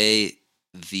taken away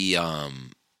the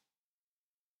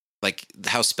like,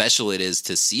 how special it is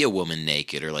to see a woman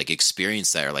naked, or, like,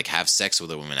 experience that, or, like, have sex with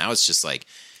a woman. Now it's just like,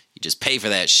 you just pay for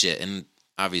that shit. And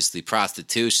obviously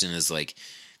prostitution is, like,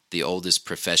 the oldest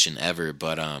profession ever,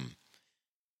 but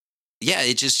yeah,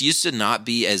 it just used to not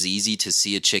be as easy to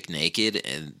see a chick naked,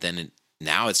 and then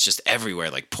now it's just everywhere.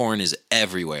 Like porn is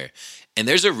everywhere, and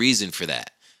there's a reason for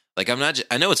that. Like I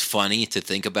know it's funny to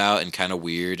think about and kind of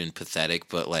weird and pathetic,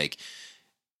 but like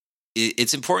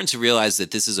it's important to realize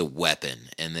that this is a weapon,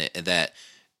 and that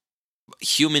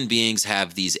human beings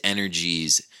have these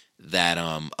energies that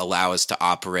allow us to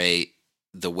operate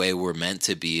the way we're meant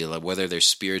to be, like whether they're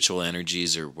spiritual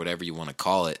energies or whatever you want to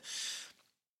call it.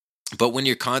 But when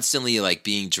you're constantly like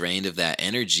being drained of that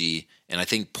energy, and I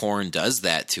think porn does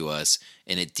that to us,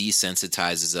 and it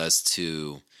desensitizes us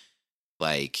to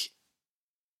like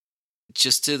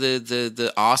just to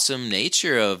the awesome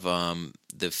nature of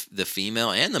the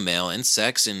female and the male and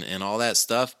sex and all that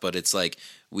stuff. But it's like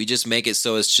we just make it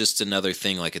so it's just another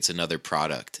thing, like it's another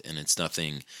product, and it's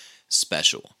nothing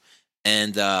special.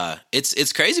 And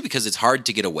it's crazy because it's hard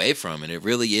to get away from, and it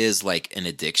really is like an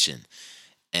addiction.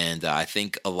 And I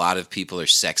think a lot of people are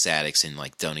sex addicts and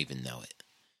like don't even know it.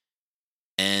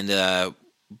 And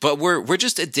but we're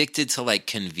just addicted to like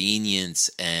convenience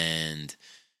and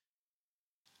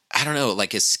I don't know,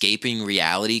 like escaping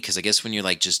reality. Because I guess when you're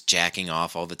like just jacking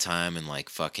off all the time and like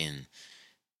fucking,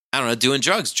 I don't know, doing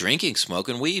drugs, drinking,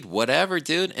 smoking weed, whatever,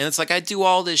 dude. And it's like I do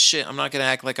all this shit. I'm not gonna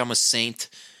act like I'm a saint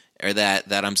or that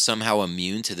I'm somehow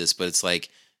immune to this, but it's like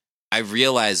I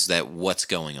realize that what's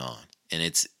going on. And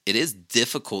it is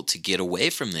difficult to get away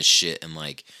from this shit. And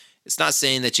like, it's not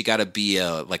saying that you got to be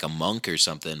like a monk or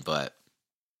something, but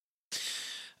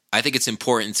I think it's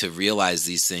important to realize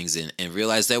these things and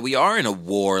realize that we are in a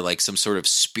war, like some sort of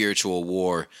spiritual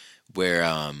war where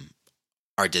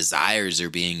our desires are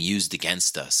being used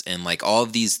against us. And like all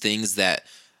of these things that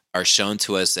are shown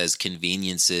to us as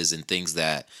conveniences and things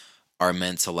that are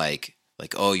meant to like,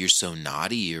 oh, you're so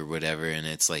naughty or whatever. And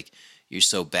it's like, you're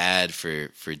so bad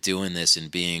for doing this and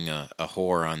being a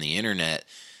whore on the internet.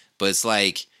 But it's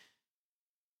like,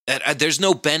 there's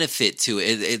no benefit to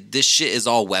it. This shit is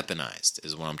all weaponized,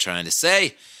 is what I'm trying to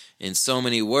say in so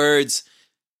many words.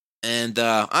 And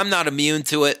I'm not immune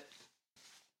to it,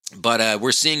 but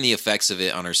we're seeing the effects of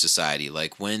it on our society.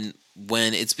 Like when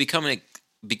it's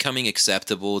becoming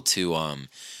acceptable to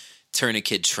turn a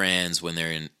kid trans when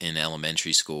they're in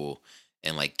elementary school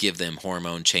and like give them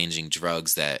hormone changing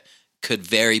drugs that could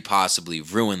very possibly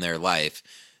ruin their life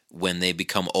when they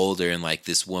become older, and like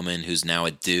this woman who's now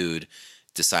a dude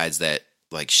decides that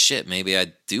like shit, maybe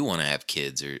I do want to have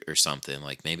kids or something.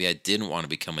 Like maybe I didn't want to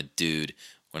become a dude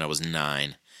when I was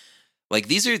 9. Like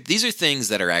these are things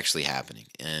that are actually happening,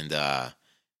 and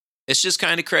it's just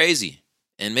kind of crazy.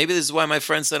 And maybe this is why my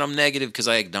friend said I'm negative, because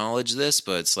I acknowledge this,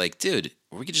 but it's like, dude,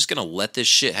 are we just gonna let this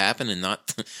shit happen and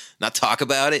not talk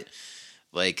about it?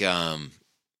 Like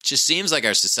just seems like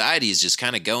our society is just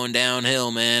kind of going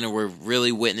downhill, man, and we're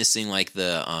really witnessing like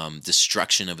the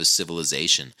destruction of a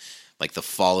civilization, like the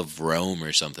fall of Rome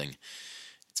or something.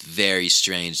 It's very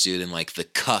strange, dude. And like the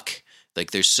cuck,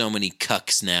 like there's so many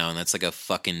cucks now, and that's like a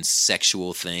fucking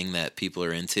sexual thing that people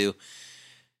are into.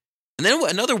 And then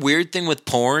another weird thing with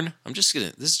porn, this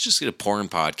is just a porn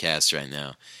podcast right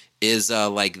now, is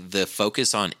like the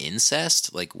focus on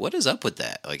incest. Like, what is up with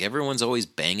that? Like, everyone's always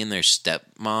banging their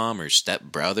stepmom or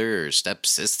stepbrother or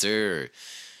stepsister or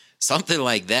something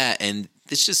like that. And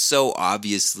it's just so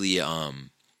obviously, well,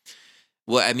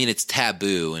 I mean, it's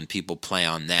taboo and people play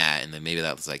on that, and then maybe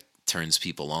that was like turns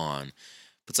people on.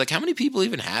 But it's like, how many people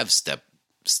even have step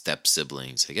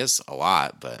siblings? I guess a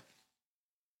lot, but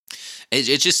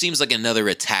it just seems like another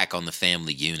attack on the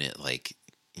family unit. Like,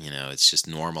 you know, it's just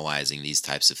normalizing these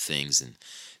types of things and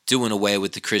doing away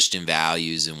with the Christian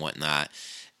values and whatnot.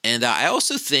 And I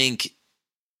also think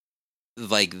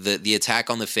like the attack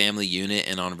on the family unit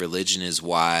and on religion is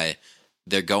why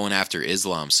they're going after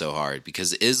Islam so hard,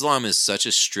 because Islam is such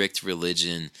a strict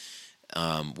religion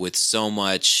with so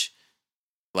much,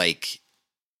 like,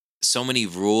 so many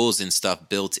rules and stuff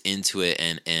built into it,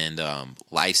 and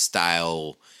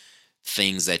lifestyle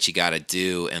things that you got to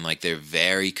do, and like they're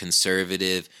very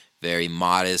conservative, very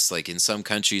modest. Like in some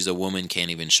countries, a woman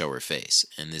can't even show her face,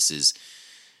 and this is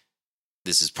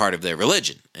part of their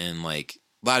religion. And like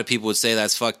a lot of people would say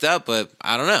that's fucked up, but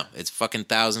I don't know. It's fucking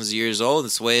thousands of years old.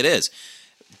 It's the way it is.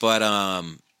 But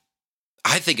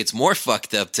I think it's more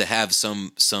fucked up to have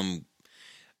some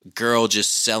girl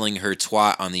just selling her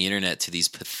twat on the internet to these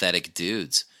pathetic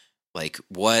dudes. Like,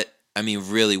 what? I mean,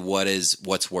 really,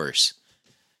 what's worse?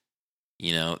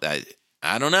 You know,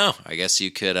 I don't know. I guess you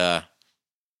could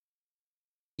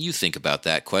you think about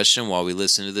that question while we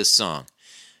listen to this song.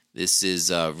 This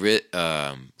is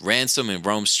Ransom in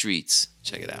Rome Streets.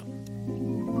 Check it out.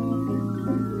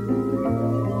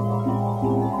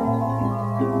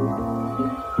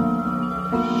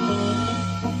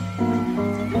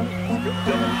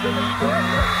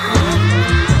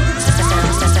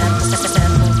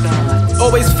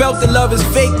 always felt that love is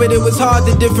fake, but it was hard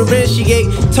to differentiate.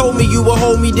 Told me you would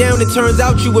hold me down, it turns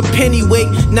out you were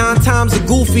pennyweight. 9 times a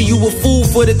goofy, you a fool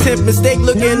for the 10th mistake.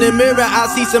 Look in the mirror,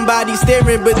 I see somebody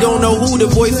staring, but don't know who. The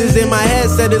voices in my head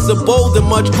said it's a bolder,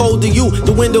 much colder you.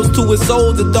 The windows to his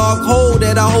soul's a dark hole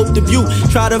that I hope to view.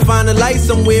 Try to find a light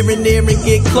somewhere in there and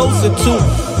get closer to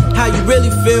how you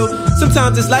really feel.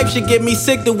 Sometimes this life should get me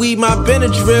sick to weed my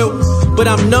Benadryl, but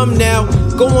I'm numb now.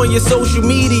 Go on your social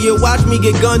media, watch me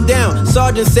get gunned down.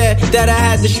 Sergeant said that I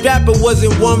had the strap, but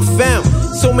wasn't one found.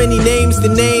 So many names to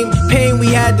name, pain we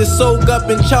had to soak up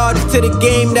and charge to the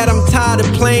game that I'm tired of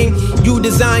playing. You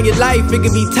design your life, it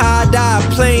could be tie-dye,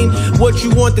 plain. What you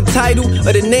want, the title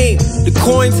or the name, the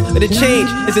coins or the change,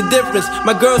 it's a difference.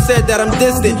 My girl said that I'm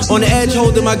distant, on the edge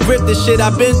holding my grip. The shit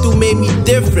I've been through made me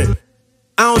different.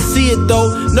 I don't see it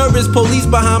though, nervous police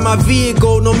behind my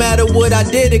vehicle. No matter what I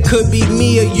did, it could be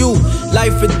me or you.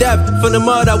 Life or death, from the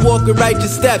mud I walk with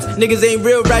righteous steps. Niggas ain't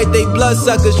real right, they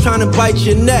bloodsuckers trying to bite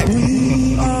your neck.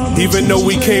 Even though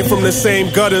we came from the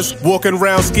same gutters, walking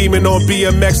around scheming on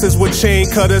BMXs with chain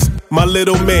cutters. My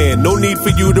little man, no need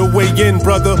for you to weigh in,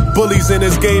 brother. Bullies in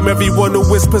this game, everyone who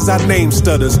whispers our name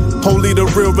stutters. Only the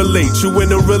real relate. You in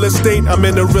the real estate, I'm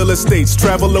in the real estates.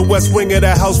 Travel the west wing of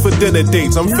the house for dinner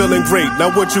dates. I'm feeling great.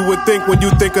 Not what you would think when you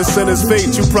think of sinner's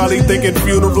fate. You probably thinking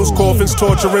funerals, coffins,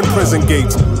 torture, and prison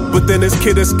gates. But then this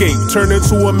kid escaped, turned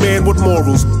into a man with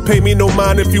morals. Pay me no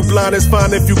mind if you blind, it's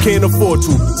fine if you can't afford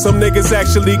to. Some niggas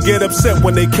actually get upset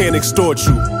when they can't extort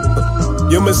you.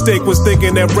 Your mistake was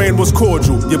thinking that rain was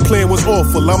cordial. Your plan was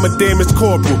awful, I'm a damaged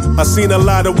corporal. I seen a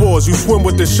lot of wars, you swim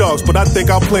with the sharks, but I think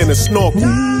I'll plan to snorkel.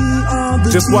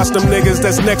 Just watch them niggas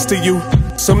that's next to you.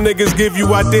 Some niggas give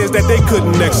you ideas that they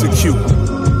couldn't execute.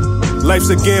 Life's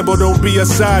a gamble, don't be a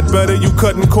side better. You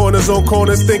cutting corners on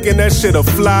corners, thinking that shit'll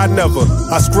fly, never.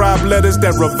 I scribe letters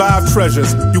that revive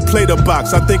treasures. You play the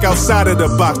box, I think outside of the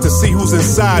box to see who's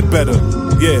inside better.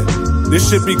 Yeah, this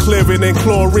should be clearer than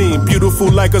chlorine.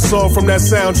 Beautiful like a song from that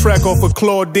soundtrack off of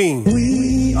Claudine.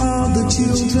 We are the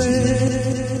children.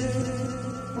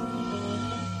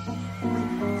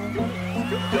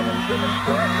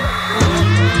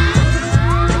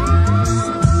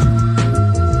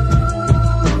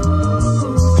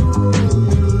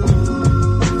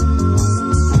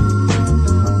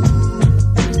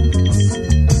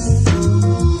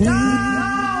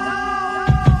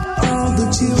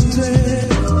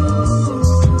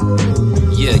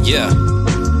 Yeah.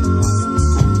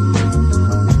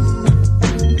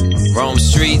 Rome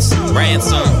streets,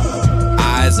 ransom,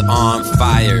 eyes on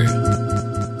fire.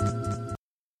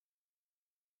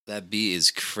 That beat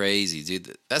is crazy,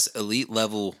 dude. That's elite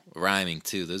level rhyming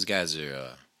too. Those guys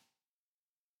are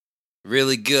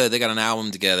really good. They got an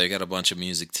album together, got a bunch of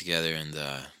music together, and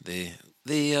they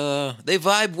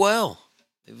vibe well.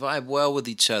 They vibe well with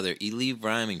each other. Elite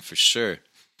rhyming for sure.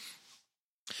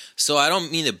 So I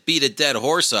don't mean to beat a dead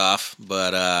horse off,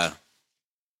 but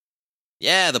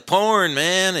yeah, the porn,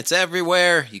 man, it's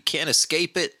everywhere. You can't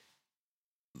escape it.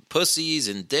 Pussies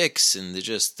and dicks, and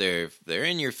they're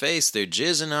in your face. They're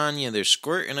jizzing on you. They're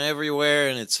squirting everywhere,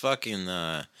 and it's fucking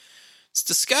it's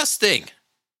disgusting.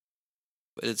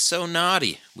 But it's so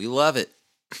naughty. We love it.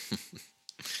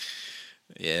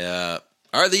 Yeah.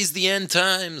 Are these the end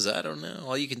times? I don't know.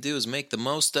 All you can do is make the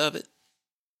most of it.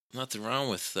 Nothing wrong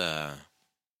with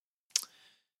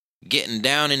getting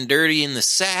down and dirty in the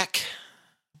sack.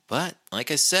 But,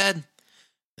 like I said,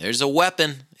 there's a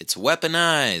weapon. It's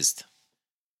weaponized.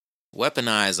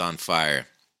 Weaponized on fire.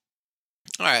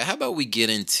 All right, how about we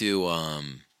get into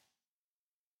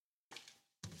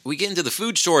the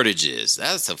food shortages.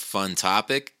 That's a fun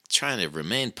topic. Trying to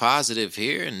remain positive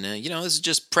here. And, this is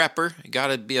just prepper. You got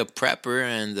to be a prepper,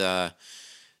 and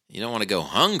you don't want to go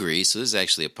hungry. So this is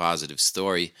actually a positive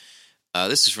story.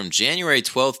 This is from January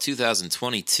 12th,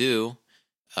 2022,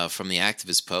 from the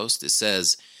Activist Post. It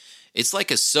says, "It's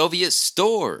like a Soviet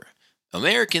store.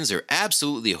 Americans are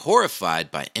absolutely horrified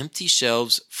by empty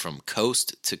shelves from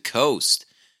coast to coast."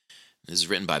 This is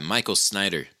written by Michael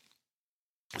Snyder.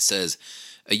 It says,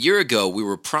 "A year ago, we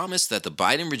were promised that the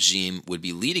Biden regime would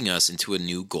be leading us into a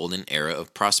new golden era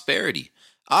of prosperity.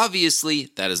 Obviously,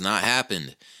 that has not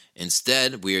happened.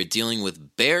 Instead, we are dealing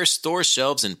with bare store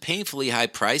shelves and painfully high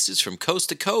prices from coast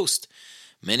to coast.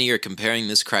 Many are comparing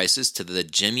this crisis to the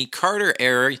Jimmy Carter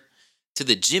era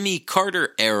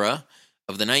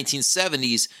of the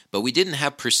 1970s, but we didn't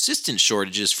have persistent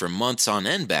shortages for months on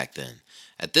end back then.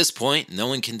 At this point, no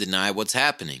one can deny what's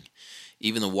happening.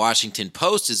 Even the Washington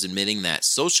Post is admitting that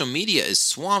social media is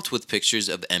swamped with pictures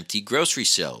of empty grocery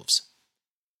shelves.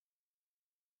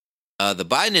 The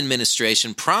Biden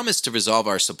administration promised to resolve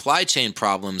our supply chain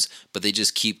problems, but they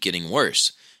just keep getting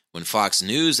worse. When Fox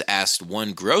News asked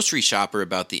one grocery shopper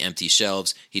about the empty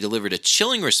shelves, he delivered a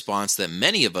chilling response that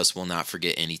many of us will not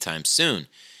forget anytime soon.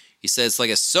 He said it's like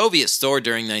a Soviet store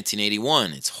during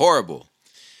 1981. It's horrible.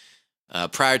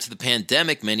 Prior to the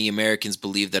pandemic, many Americans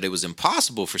believed that it was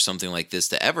impossible for something like this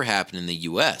to ever happen in the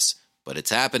U.S., but it's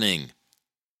happening.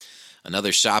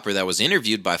 Another shopper that was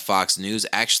interviewed by Fox News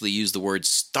actually used the word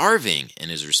starving in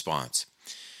his response.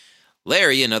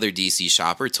 Larry, another DC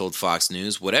shopper, told Fox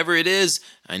News, "Whatever it is,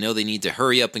 I know they need to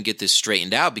hurry up and get this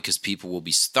straightened out because people will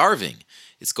be starving.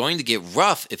 It's going to get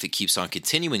rough if it keeps on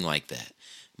continuing like that."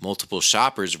 Multiple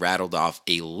shoppers rattled off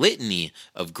a litany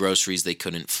of groceries they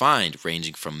couldn't find,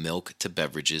 ranging from milk to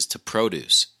beverages to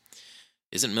produce.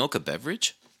 Isn't milk a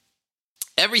beverage?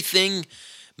 Everything,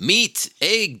 meat,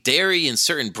 egg, dairy, and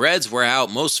certain breads were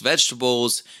out. Most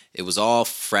vegetables, it was all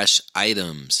fresh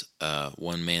items,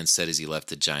 one man said as he left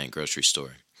the giant grocery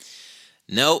store.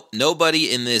 No,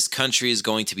 nobody in this country is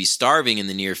going to be starving in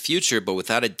the near future, but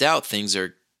without a doubt, things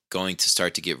are going to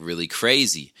start to get really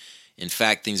crazy. In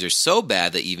fact, things are so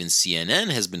bad that even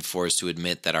CNN has been forced to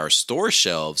admit that our store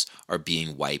shelves are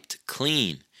being wiped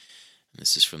clean.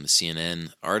 This is from the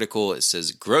CNN article. It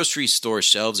says, grocery store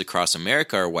shelves across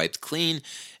America are wiped clean,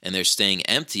 and they're staying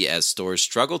empty as stores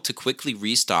struggle to quickly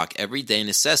restock everyday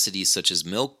necessities such as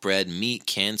milk, bread, meat,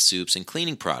 canned soups, and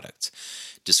cleaning products.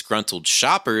 Disgruntled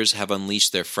shoppers have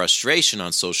unleashed their frustration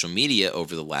on social media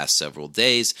over the last several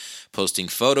days, posting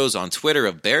photos on Twitter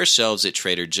of bare shelves at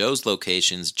Trader Joe's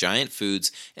locations, Giant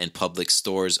Foods, and Publix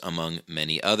stores, among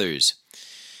many others.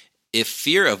 If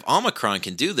fear of Omicron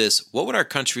can do this, what would our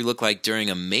country look like during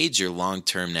a major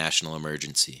long-term national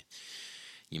emergency?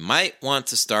 You might want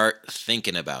to start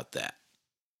thinking about that.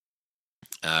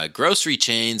 Grocery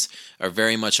chains are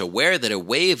very much aware that a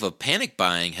wave of panic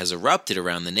buying has erupted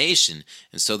around the nation,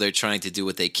 and so they're trying to do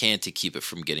what they can to keep it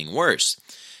from getting worse.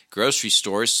 Grocery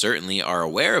stores certainly are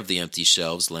aware of the empty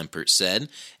shelves, Lempert said,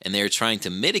 and they are trying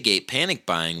to mitigate panic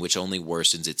buying, which only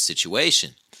worsens its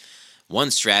situation.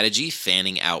 One strategy,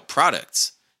 fanning out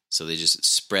products. So they just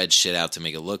spread shit out to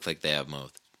make it look like they have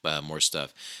more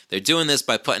stuff. They're doing this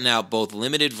by putting out both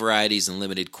limited varieties and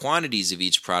limited quantities of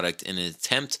each product in an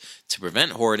attempt to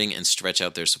prevent hoarding and stretch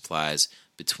out their supplies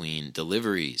between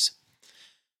deliveries.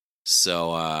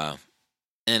 So,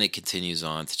 and it continues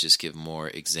on to just give more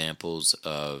examples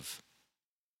of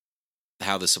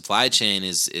how the supply chain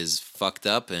is fucked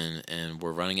up and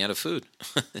we're running out of food.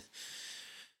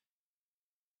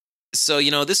 So,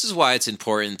 you know, this is why it's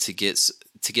important to get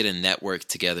a network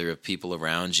together of people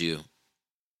around you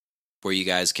where you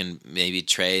guys can maybe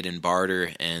trade and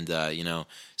barter and, you know,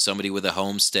 somebody with a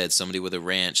homestead, somebody with a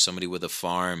ranch, somebody with a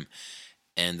farm,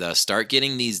 and start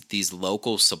getting these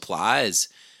local supplies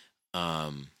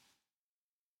that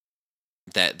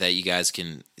you guys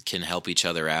can help each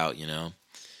other out, you know?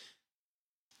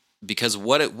 Because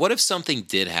what if something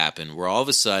did happen where all of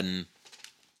a sudden,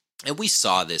 and we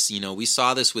saw this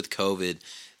with COVID.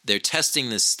 They're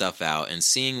testing this stuff out and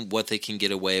seeing what they can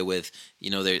get away with. You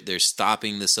know, they're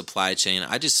stopping the supply chain.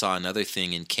 I just saw another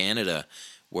thing in Canada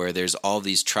where there's all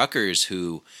these truckers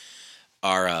who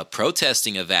are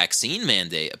protesting a vaccine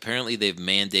mandate. Apparently, they've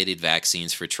mandated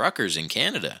vaccines for truckers in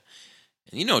Canada.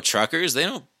 And you know, truckers, they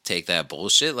don't take that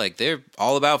bullshit. Like, they're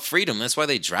all about freedom. That's why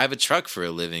they drive a truck for a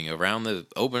living around the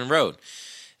open road.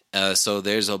 So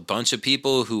there's a bunch of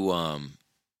people who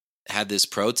had this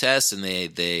protest, and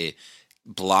they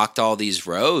blocked all these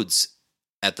roads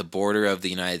at the border of the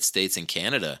United States and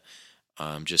Canada,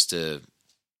 just to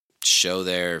show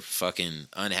their fucking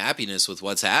unhappiness with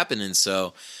what's happening.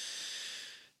 So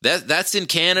that's in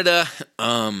Canada.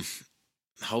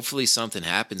 Hopefully something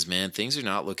happens, man. Things are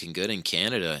not looking good in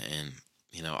Canada, and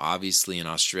you know, obviously in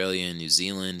Australia and New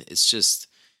Zealand, it's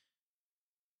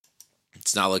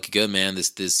not looking good, man.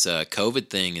 This COVID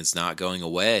thing is not going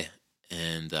away.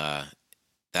 And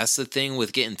that's the thing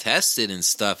with getting tested and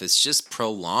stuff. It's just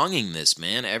prolonging this,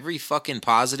 man. Every fucking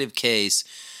positive case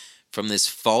from this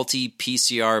faulty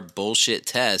PCR bullshit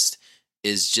test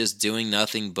is just doing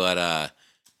nothing but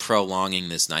prolonging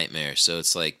this nightmare. So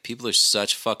it's like people are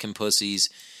such fucking pussies.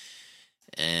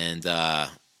 And yeah,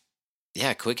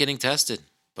 quit getting tested.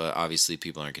 But obviously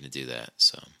people aren't going to do that.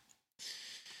 So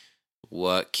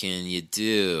what can you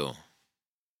do?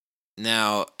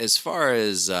 Now, as far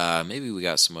as maybe we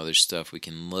got some other stuff we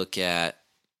can look at.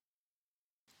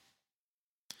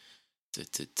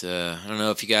 I don't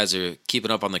know if you guys are keeping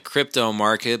up on the crypto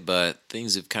market, but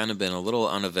things have kind of been a little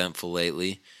uneventful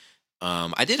lately.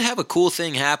 I did have a cool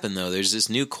thing happen though. There's this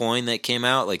new coin that came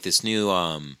out, like this new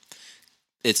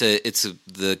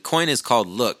the coin is called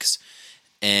Lux,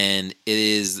 and it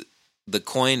is the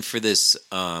coin for this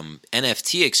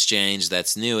NFT exchange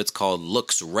that's new. It's called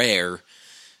Looks Rare.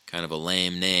 Kind of a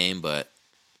lame name, but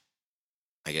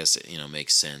I guess it,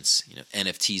 makes sense.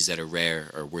 NFTs that are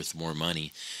rare are worth more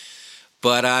money.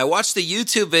 But I watched the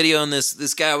YouTube video, and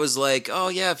this guy was like, "Oh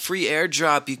yeah, free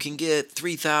airdrop. You can get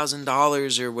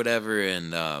 $3,000 or whatever,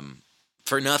 and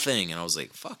for nothing." And I was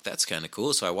like, "Fuck, that's kind of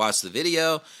cool." So I watched the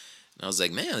video, and I was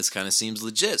like, "Man, this kind of seems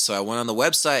legit." So I went on the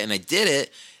website and I did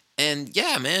it, and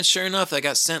yeah, man, sure enough, I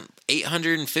got sent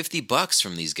 $850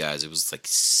 from these guys. It was like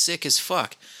sick as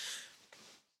fuck.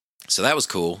 So that was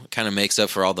cool. It kind of makes up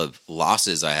for all the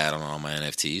losses I had on all my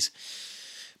NFTs.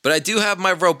 But I do have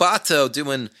my Roboto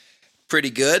doing pretty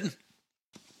good.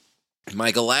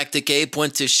 My Galactic Ape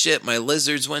went to shit. My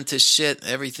Lizards went to shit.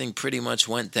 Everything pretty much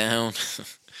went down.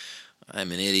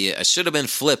 I'm an idiot. I should have been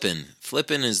flipping.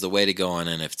 Flipping is the way to go on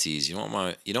NFTs. You don't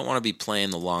want to be playing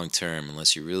the long term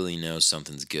unless you really know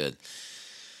something's good.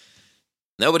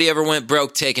 Nobody ever went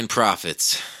broke taking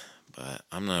profits. But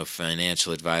I'm not a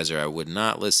financial advisor. I would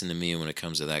not listen to me when it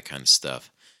comes to that kind of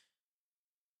stuff.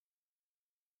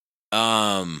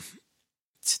 Yeah,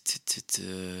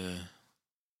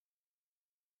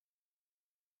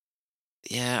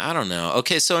 I don't know.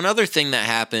 Okay, so another thing that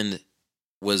happened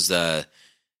was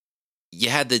you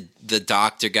had the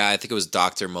doctor guy, I think it was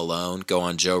Dr. Malone, go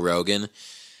on Joe Rogan.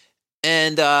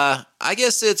 And I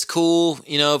guess it's cool,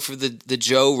 for the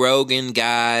Joe Rogan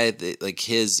guy, like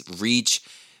his reach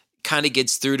kind of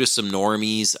gets through to some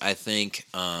normies, I think.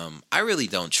 I really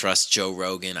don't trust Joe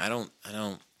Rogan. I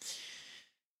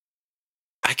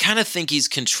kind of think he's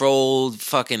controlled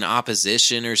fucking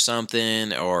opposition or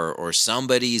something, or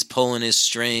somebody's pulling his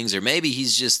strings, or maybe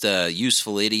he's just a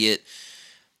useful idiot.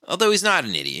 Although he's not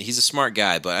an idiot. He's a smart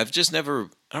guy, but I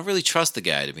don't really trust the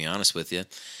guy, to be honest with you.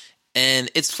 And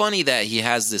it's funny that he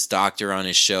has this doctor on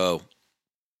his show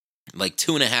like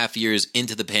 2.5 years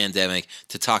into the pandemic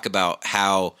to talk about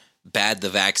how bad the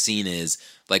vaccine is,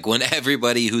 like when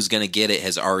everybody who's going to get it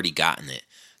has already gotten it.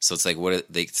 So it's like,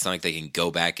 it's not like they can go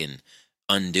back and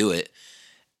undo it.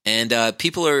 And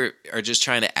people are just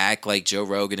trying to act like Joe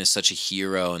Rogan is such a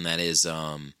hero and that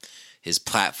his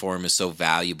platform is so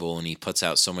valuable and he puts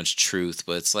out so much truth.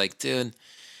 But it's like, dude,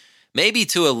 maybe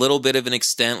to a little bit of an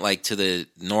extent, like to the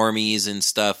normies and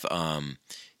stuff,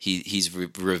 he's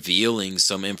revealing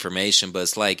some information, but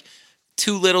it's like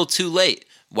too little too late.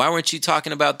 Why weren't you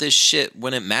talking about this shit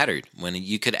when it mattered, when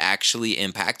you could actually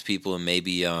impact people and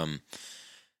maybe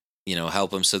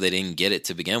help them so they didn't get it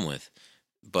to begin with?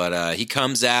 But he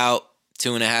comes out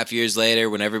 2.5 years later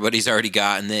when everybody's already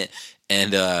gotten it,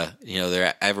 and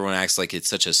everyone acts like it's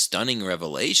such a stunning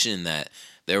revelation that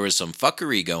there was some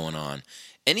fuckery going on.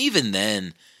 And even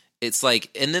then, it's like,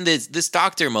 and then this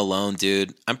Dr. Malone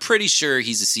dude, I'm pretty sure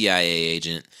he's a CIA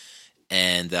agent,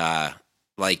 and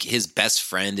like his best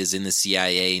friend is in the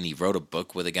CIA, and he wrote a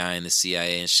book with a guy in the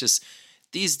CIA. And it's just,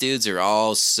 these dudes are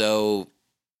all so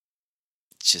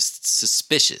just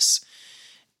suspicious.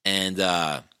 And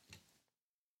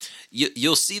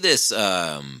you'll see this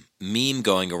meme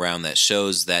going around that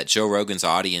shows that Joe Rogan's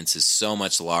audience is so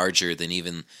much larger than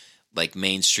even like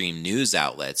mainstream news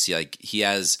outlets. Like he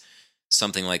has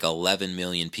something like 11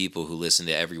 million people who listen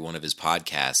to every one of his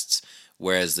podcasts,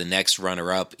 whereas the next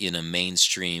runner-up in a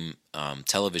mainstream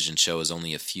television show is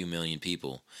only a few million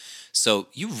people. So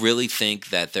you really think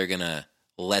that they're going to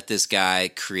let this guy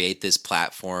create this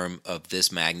platform of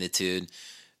this magnitude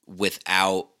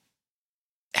without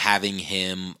having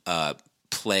him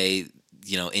play,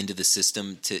 into the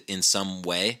system in some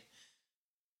way?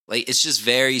 Like, it's just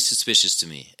very suspicious to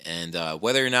me. And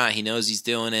whether or not he knows he's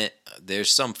doing it,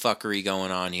 there's some fuckery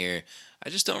going on here. I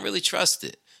just don't really trust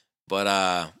it.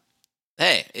 But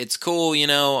hey, it's cool,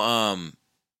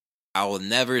 I will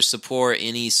never support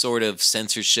any sort of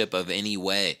censorship of any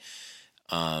way.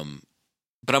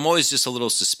 But I'm always just a little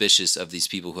suspicious of these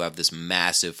people who have this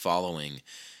massive following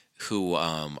who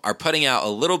are putting out a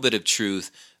little bit of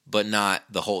truth, but not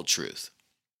the whole truth.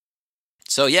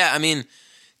 So yeah, I mean,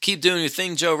 keep doing your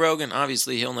thing, Joe Rogan.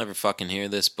 Obviously, he'll never fucking hear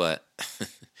this, but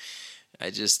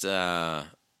I just, I'm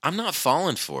not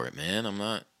falling for it, man. I'm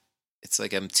not. It's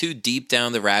like I'm too deep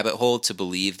down the rabbit hole to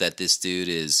believe that this dude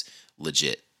is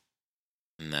legit.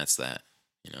 And that's that,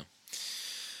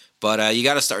 But you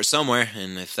got to start somewhere,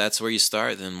 and if that's where you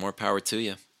start, then more power to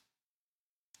you.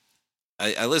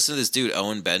 I listen to this dude,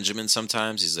 Owen Benjamin,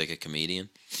 sometimes. He's like a comedian.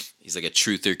 He's like a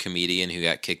truther comedian who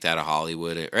got kicked out of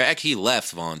Hollywood. Or actually, he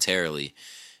left voluntarily.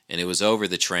 And it was over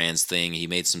the trans thing. He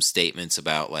made some statements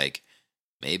about, like,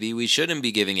 maybe we shouldn't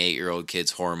be giving 8-year-old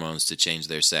kids hormones to change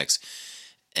their sex.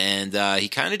 And he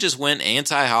kind of just went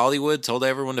anti-Hollywood, told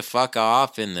everyone to fuck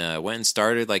off, and went and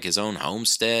started like his own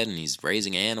homestead, and he's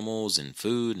raising animals and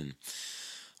food and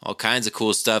all kinds of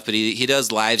cool stuff. But he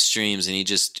does live streams, and he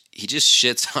just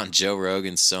shits on Joe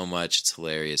Rogan so much. It's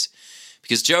hilarious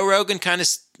because Joe Rogan kind of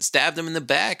stabbed him in the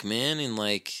back, man, and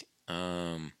like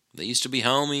they used to be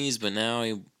homies, but now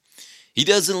he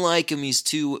doesn't like him. He's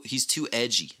too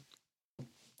edgy.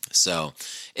 So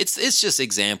it's just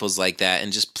examples like that,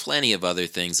 and just plenty of other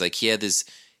things. Like he had this,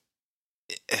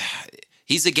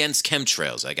 he's against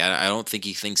chemtrails. Like I don't think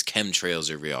he thinks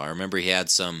chemtrails are real. I remember he had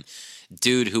some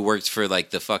dude who worked for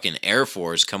like the fucking Air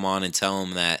Force come on and tell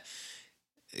him that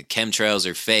chemtrails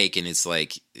are fake, and it's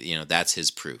like, you know, that's his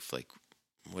proof. Like,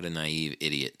 what a naive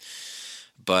idiot.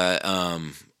 But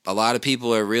a lot of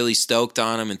people are really stoked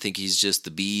on him and think he's just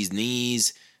the bee's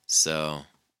knees. So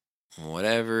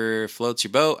whatever floats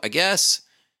your boat, I guess.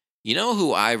 You know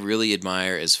who I really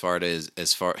admire as far as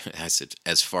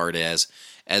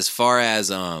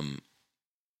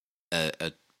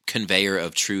a conveyor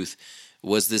of truth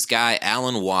was this guy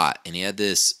Alan Watt, and he had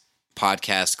this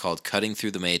podcast called Cutting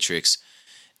Through the Matrix,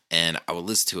 and I would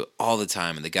listen to it all the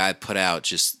time. And the guy put out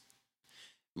just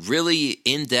really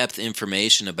in-depth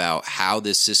information about how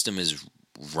this system is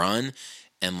run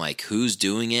and like who's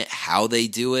doing it, how they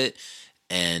do it.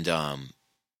 And a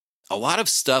lot of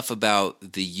stuff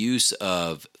about the use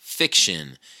of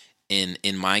fiction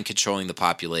in mind controlling the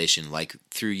population, like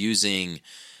through using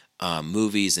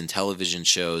movies and television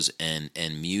shows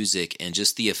and music, and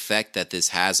just the effect that this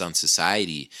has on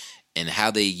society, and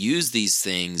how they use these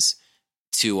things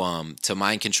to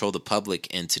mind control the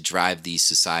public and to drive these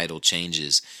societal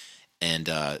changes. And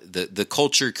the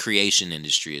culture creation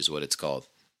industry is what it's called.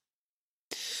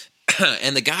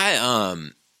 And the guy,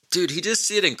 dude, he just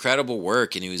did incredible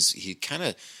work, and he kind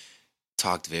of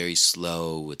talked very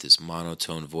slow with his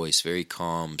monotone voice, very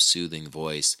calm, soothing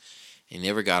voice. He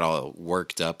never got all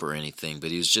worked up or anything,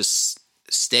 but he was just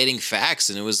stating facts,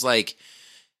 and it was like,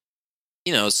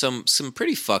 you know, some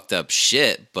pretty fucked up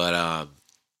shit, but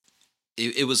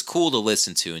it was cool to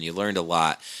listen to, and you learned a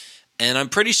lot. And I'm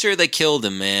pretty sure they killed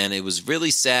him, man. It was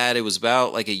really sad. It was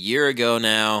about like a year ago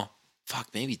now. Fuck,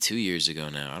 maybe 2 years ago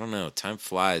now. I don't know. Time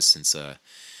flies since the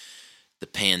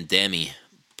pandemic.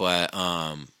 But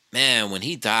man, when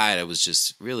he died, it was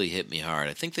just really hit me hard.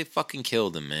 I think they fucking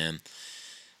killed him, man.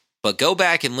 But go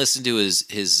back and listen to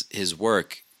his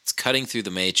work. It's Cutting Through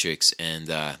the Matrix, and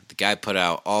the guy put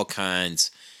out all kinds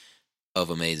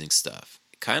of amazing stuff.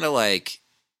 Kind of like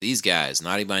these guys,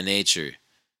 Naughty by Nature,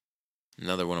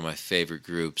 another one of my favorite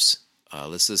groups.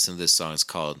 Let's listen to this song. It's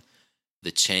called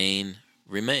The Chain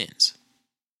Remains.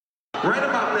 Right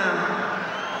about now,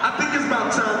 I think it's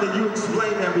about time that you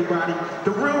explain to everybody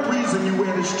the real reason you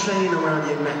wear this chain around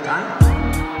your neck, huh?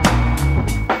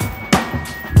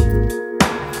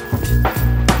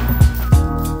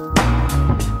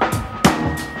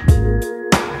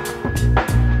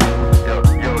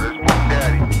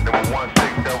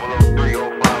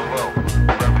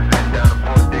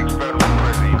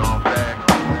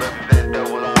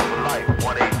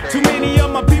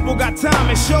 Got time,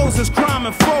 it shows us crime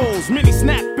and froze. Many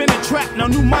snap in a trap, now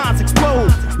new minds explode.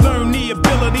 Learn the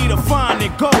ability to find their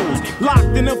goals.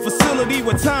 Locked in a facility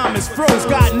where time is froze.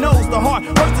 God knows the heart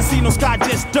hurts to see no sky,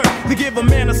 just dirt. To give a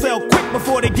man a cell quick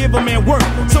before they give a man work.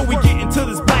 So we get into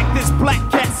this black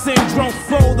cat syndrome.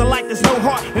 Roll the light, there's no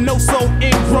heart and no soul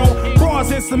ingrown. Bars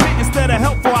and cement instead of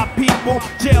help for our people.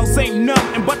 Jails ain't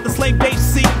nothing but the slave day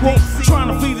sequel. Trying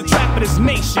to flee the trap of this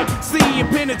nation. See in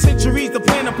penitentiaries, the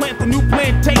plan to plant the new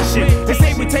plantation. They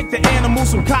say we take the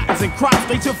animals from cottons and crops.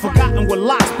 They just forgotten what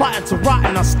lies plotting to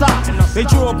rotten our stocks. They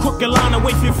draw a crooked line and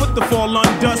wait for your foot to fall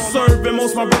under. Serving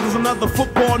most my brothers another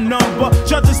football number.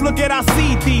 Judges look at our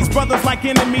CDs, brothers like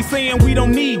enemies saying we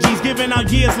don't need G's. Giving out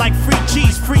years like free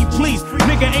cheese, free please.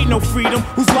 Nigga ain't no freedom.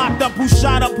 Who's locked up, who's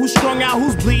shot up, who's strung out,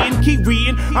 who's bleeding? Keep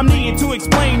reading. I'm needing to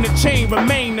explain the chain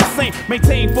remain the same.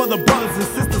 Maintain for the brothers and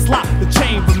sisters locked. The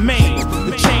chain remains.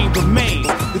 The chain remains.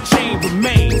 The chain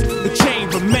remains. The chain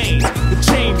remains. The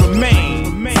chain remains.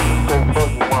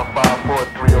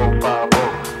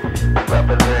 1543050.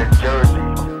 Represent Jersey.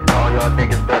 All y'all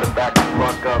niggas better back the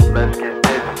fuck up. Let's get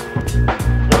busy.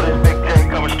 Yo, this Big J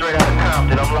coming straight out of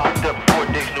Compton. I'm locked up in Fort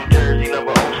Dix, New Jersey,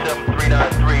 number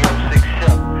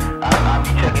 07393-067. I'll be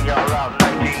checking y'all out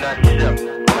in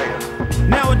 1997.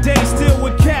 Nowadays, still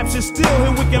with capture, still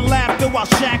here with your laughter while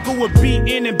shackled with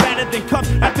beaten and battered and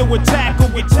cuffed after with tackle.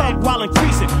 get tugged while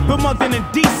increasing. But mugged and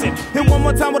indecent. Hit one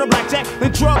more time with a blackjack,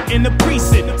 then drug in the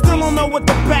precinct. Still don't know what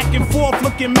the back and forth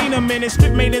looking mean a minute.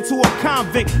 Strip made into a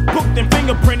convict, booked and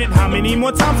fingerprinted. How many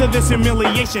more times of this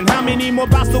humiliation? How many more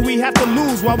bouts do we have to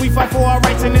lose while we fight for our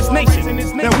rights in this nation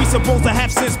that we supposed to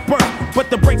have since birth? But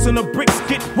the breaks on the bricks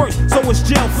get worse, so it's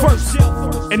jail first.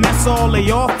 And that's all they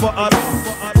offer us.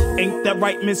 Ain't that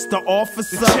right, Mr.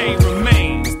 Officer? The chain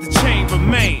remains, the chain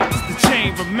remains, the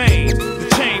chain remains, the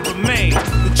chain remains,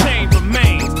 the chain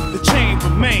remains, the chain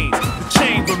remains, the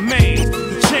chain remains,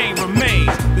 the chain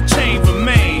remains, the chain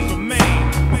remains.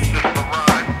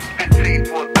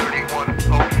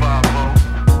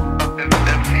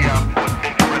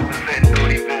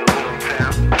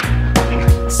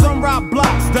 Some rob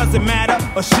blocks, doesn't matter,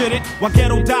 or should it? While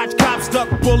ghetto dodge cops duck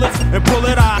bullets and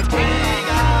bullet eyes.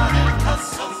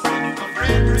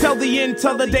 Tell the end,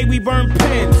 till the day we burn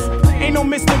pens. Ain't no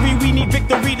mystery, we need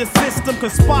victory. The system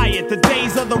conspired. The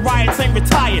days of the riots ain't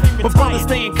retired. But brothers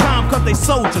staying calm cause they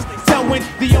soldiers. Tell when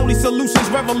the only solution's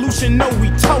revolution. No, we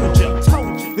told ya.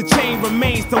 The chain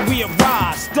remains till we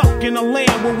arrive. Stuck in a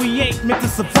land where we ain't meant to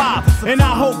survive. And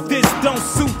I hope this don't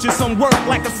suit you. Some work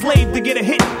like a slave to get a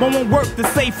hit, but won't work to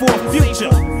save for a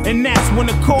future. And that's when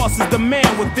the cost is the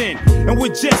man within. And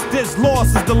we're just as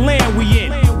lost as the land we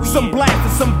in. Some blast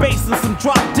and some bass and some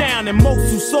drop down. And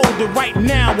most who sold it right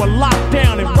now are locked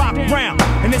down and rock round.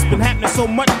 And it's been happening so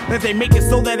much that they make it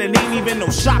so that it ain't even no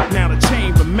shock now. The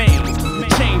chain remains, the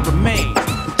chain remains,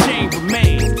 the chain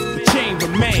remains, the chain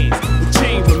remains, the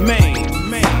chain remains.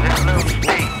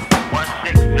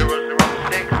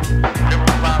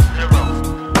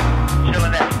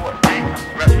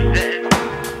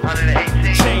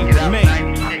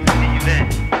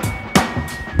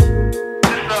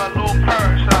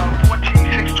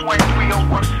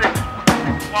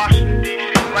 Washington,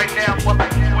 D.C. Right now, I'm up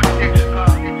in Fort Dix,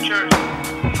 New Jersey.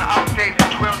 The outdate is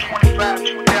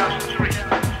 12/25/2003.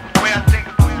 The way I think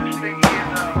about this thing is,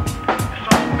 it's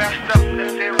all messed up.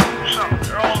 That they will do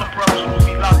something. All the brothers will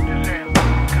be locked in.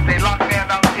 Because they locked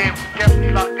down out there, we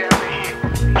definitely locked down in here.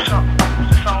 Do something.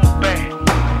 It's all bad.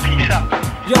 Peace out.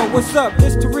 Yo, what's up?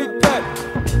 This Tariq Pep,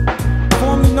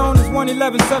 formerly known as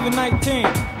 111-719.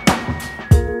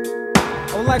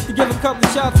 I would like to give a couple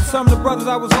of shouts to some of the brothers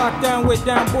I was locked down with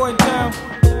down Boytown.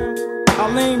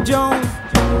 Arlene Jones,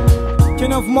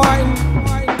 Kenneth Martin,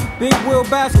 Big Will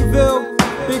Baskerville,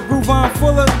 Big Groovon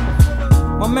Fuller,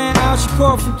 my man Al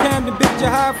Shakur from Camden, Big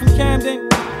Jahad from Camden,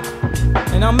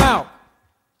 and I'm out.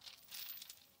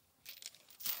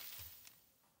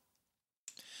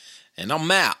 And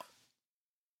I'm out.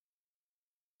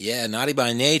 Yeah, Naughty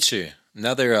by Nature.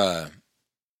 Another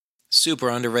super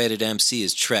underrated MC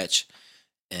is Tretch.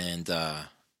 And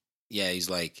yeah, he's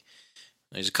like,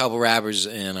 there's a couple rappers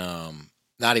in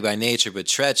Naughty by Nature, but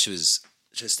Tretch was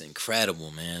just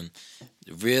incredible, man.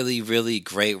 Really, really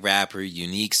great rapper,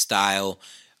 unique style,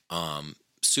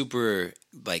 super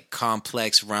like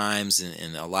complex rhymes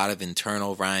and a lot of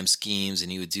internal rhyme schemes, and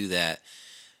he would do that.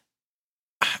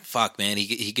 Fuck, man,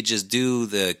 he could just do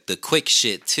the quick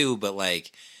shit too, but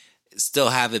like still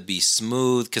have it be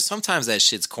smooth, because sometimes that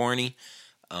shit's corny.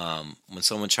 When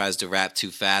someone tries to rap too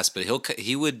fast, but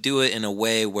he would do it in a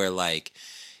way where like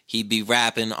he'd be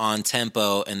rapping on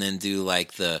tempo and then do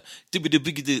like the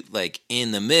like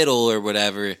in the middle or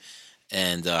whatever,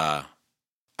 and I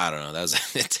don't know, that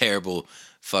was a terrible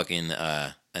fucking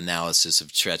analysis of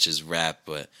Tretch's rap,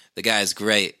 but the guy's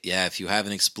great. Yeah, if you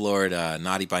haven't explored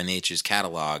Naughty by Nature's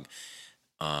catalog,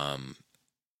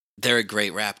 they're a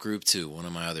great rap group too, one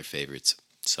of my other favorites.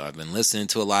 So I've been listening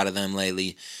to a lot of them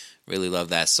lately. Really love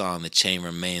that song, The Chain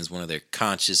Remains, one of their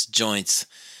conscious joints.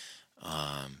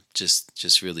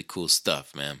 Just really cool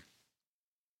stuff, man.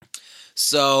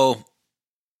 So,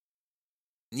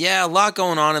 yeah, a lot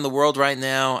going on in the world right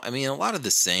now. I mean, a lot of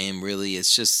the same, really.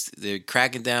 It's just they're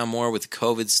cracking down more with the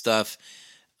COVID stuff.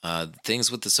 Things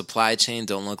with the supply chain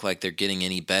don't look like they're getting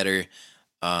any better.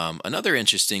 Another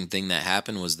interesting thing that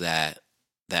happened was that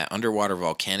underwater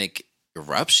volcanic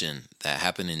eruption that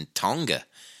happened in Tonga.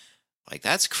 Like,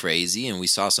 that's crazy. And we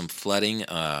saw some flooding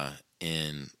on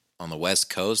the West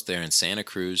Coast there in Santa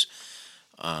Cruz.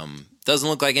 Doesn't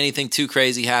look like anything too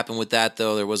crazy happened with that,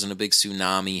 though. There wasn't a big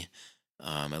tsunami,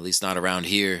 at least not around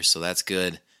here, so that's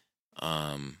good.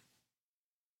 Who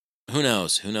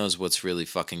knows? Who knows what's really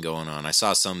fucking going on? I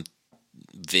saw some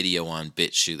video on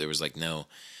BitChute. There was like no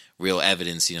real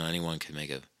evidence. Anyone can make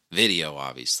a video,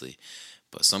 obviously.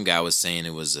 But some guy was saying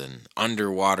it was an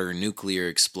underwater nuclear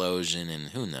explosion, and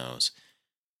who knows?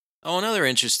 Oh, another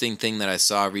interesting thing that I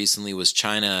saw recently was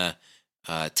China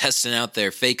testing out their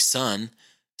fake sun.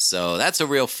 So that's a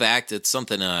real fact. It's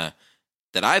something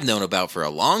that I've known about for a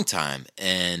long time.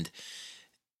 And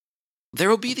there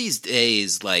will be these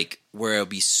days like where it'll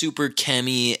be super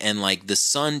chemmy and like the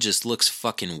sun just looks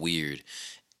fucking weird.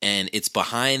 And it's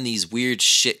behind these weird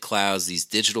shit clouds, these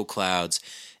digital clouds.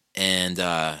 And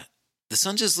the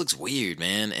sun just looks weird,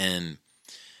 man. And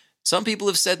some people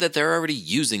have said that they're already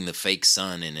using the fake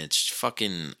sun and it's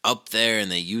fucking up there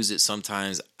and they use it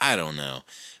sometimes. I don't know.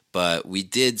 But we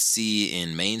did see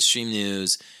in mainstream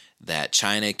news that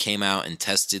China came out and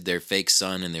tested their fake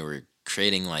sun and they were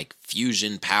creating like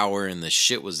fusion power and the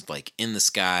shit was like in the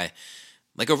sky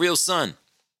like a real sun.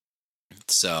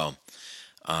 So,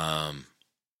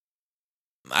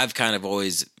 I've kind of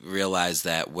always realized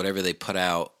that whatever they put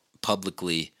out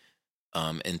publicly,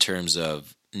 in terms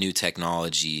of new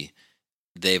technology,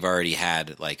 they've already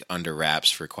had like under wraps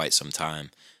for quite some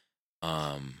time.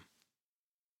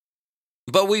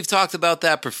 But we've talked about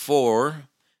that before,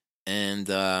 and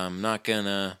I'm not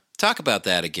gonna talk about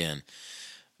that again.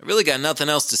 I really got nothing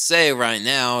else to say right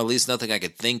now, at least nothing I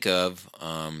could think of.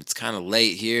 It's kind of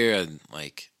late here. I'm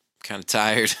like kind of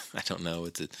tired. I don't know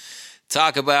what to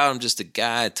talk about. I'm just a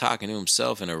guy talking to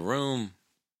himself in a room.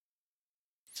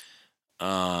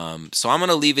 So I'm going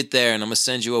to leave it there, and I'm going to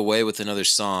send you away with another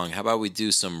song. How about we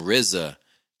do some RZA,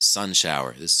 Sun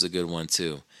Shower? This is a good one,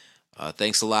 too.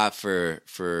 Thanks a lot for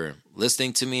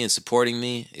listening to me and supporting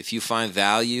me. If you find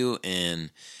value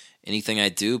in anything I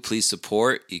do, please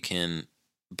support. You can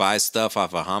buy stuff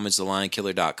off of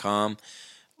homagethelionkiller.com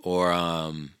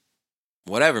or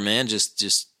whatever, man.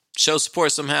 Just show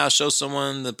support somehow. Show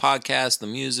someone the podcast, the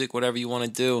music, whatever you want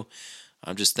to do.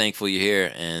 I'm just thankful you're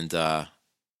here, and I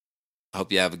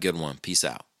hope you have a good one. Peace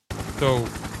out. So,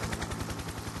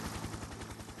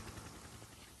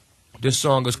 this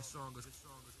song is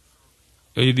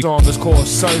called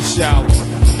Sun Shower,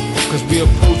 because we're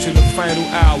approaching the final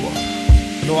hour.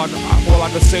 You know, all I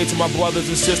can say to my brothers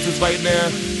and sisters right now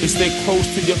is stay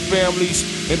close to your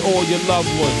families and all your loved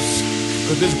ones,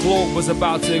 because this globe was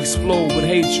about to explode with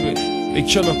hatred. They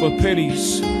killing for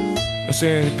pennies. I'm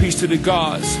saying peace to the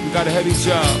gods. We got a heavy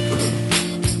job.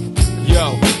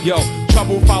 Yo,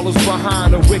 trouble follows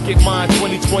behind a wicked mind.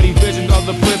 20/20 vision of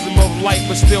the prism of light,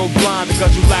 but still blind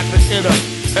because you lack the inner.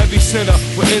 Every sinner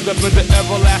will end up in the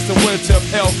everlasting winter of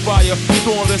hellfire.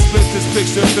 Thornless splinters,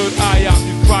 picture third eye out.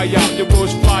 You cry out, your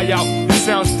words fly out, your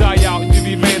sounds die out, you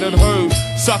remain unheard.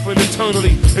 Suffering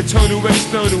eternally, eternal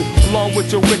external, along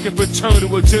with your wicked fraternal,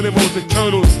 with generals and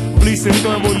colonels. Releasing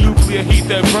thermal nuclear heat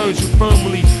that burns you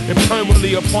firmly and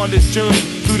permanently upon this journey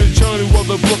through the journey of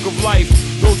the book of life.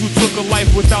 Those who took a life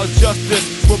without justice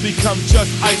will become just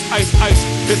ice, ice, ice.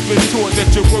 It's been taught that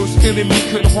your worst enemy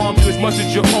couldn't harm you as much as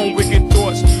your own wicked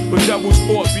thoughts. But devil's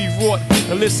ought be wrought,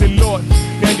 and listen not.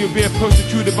 Now you're being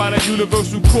persecuted by the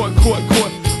universal court.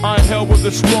 Iron hell with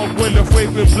a strong wind, a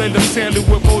fragrant blend of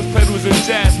sandalwood, rose petals, and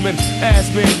jasmine. As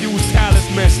men use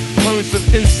talismans, burns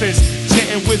of incense,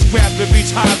 chanting witchcraft to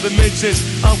reach higher dimensions.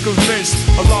 I'm convinced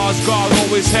Allah's God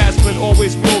always has been,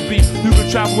 always will be. You can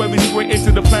travel every square inch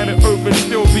of the planet Earth and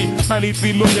still be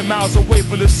 93 million miles away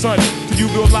from the sun. Till you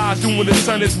realize you and the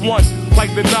sun is one.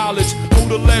 Like the knowledge, hold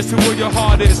the lens to where your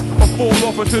heart is, or fall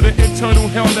off into the internal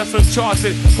hell that's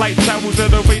uncharted. Light travels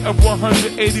at a rate of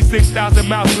 186,000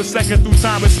 miles per second through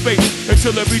time and space,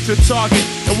 until it reaches a target,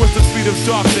 and with the speed of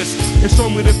darkness, and show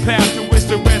me the path to which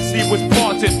the Red Sea was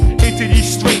parted. Into ye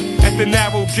straight at the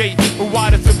narrow gate, but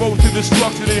wide as the road to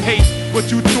destruction and hate. But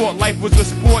you thought life was a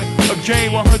sport, a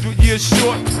game 100 years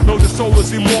short. No, the soul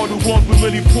is immortal, born through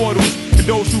many portals, and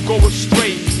those who go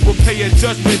astray will pay a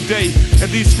judgment day.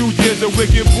 And these few years of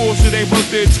wicked bullshit ain't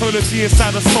worth the eternity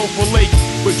inside a sulfur lake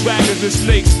with dragons and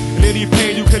snakes and any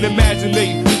pain you can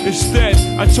imaginate. Instead,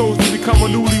 I chose to become a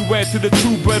newlywed to the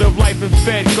true bread of life and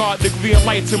fed God the green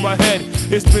light to my head.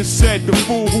 It's been said the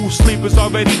fool who sleep is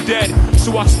already dead,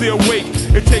 so I stay awake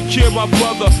and take care of my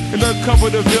brother and uncover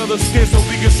the veil of skin so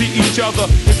we can see each other.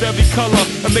 It's every color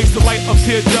that makes the light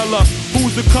appear duller.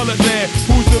 Who's the colored man?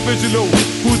 Who's the original?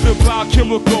 Who's the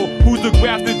biochemical? Who's the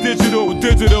grafted digital?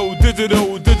 Digital.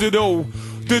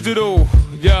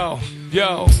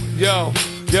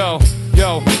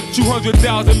 Yo,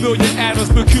 200,000 million atoms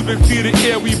per cubic feet of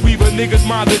air we breathe. A nigga's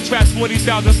mind that traps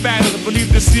 20,000 fathoms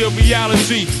beneath the sea of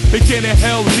reality. They can't in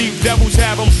hell deep, devils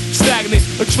have them stagnant,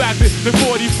 attracted to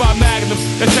 45 magnums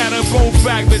that's had a bone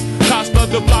fragments. Cost of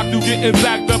the block through getting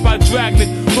backed up by dragnet,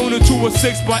 thrown into a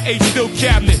 6x8 steel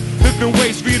cabinet. Lifting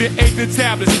weights, reading ancient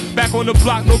tablets. Back on the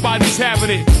block, nobody's having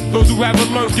it. Those who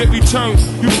haven't learned get returned.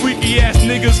 You freaky ass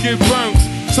niggas get burned.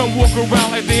 Some walk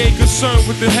around like they ain't concerned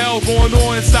with the hell going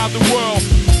on inside the world.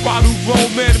 Why do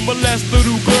grown men molest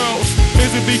little girls?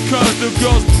 Is it because the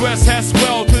girl's breast has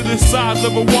swelled to the size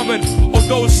of a woman?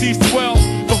 Although she's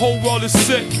 12, the whole world is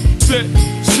sick, sick,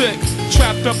 sick.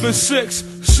 Trapped up in 6,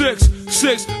 6,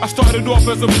 6. I started off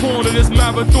as a pawn in this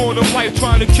marathon of life,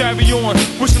 trying to carry on.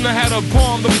 Wishing I had a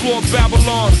bomb to blow up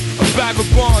Babylon. A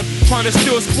vagabond, trying to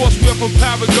steal sportswear from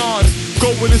Paragon.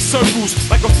 Going in circles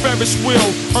like a Ferris wheel.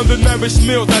 Undernourished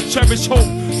meals, I cherish hope.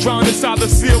 Drown inside the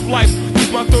sea of life.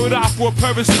 Use my third eye for a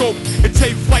periscope. And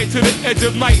take flight to the edge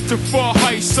of night, to far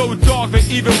heights so dark that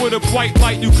even with a bright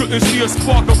light you couldn't see a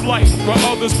spark of light. While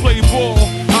others play ball,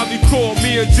 I recall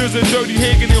me and Jizz and Dirty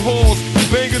hanging in halls,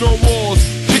 banging on walls,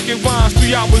 kicking rhymes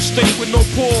 3 hours straight with no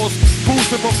pause.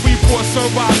 Boosting from Freeport,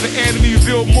 Sunrise to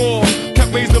Enemyville Mall.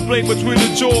 Kept raising the blade between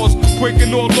the jaws,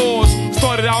 breaking all laws.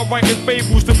 Started out writing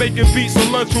fables to making beats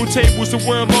on lunchroom tables, to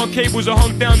wearing long cables that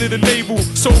hung down to the navel.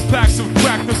 Sold packs of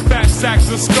crack to fat sacks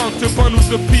of skunk to bundles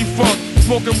of P-Funk.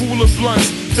 Smoking ruler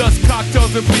blunts, dust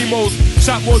cocktails and primos.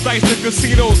 Shot more dice than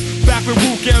casinos. Back with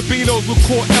Wu Gambinos with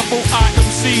core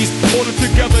FOIMCs. Ordered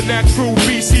together that crew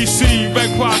BCC, Red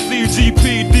Cross,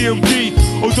 CGP, DMD.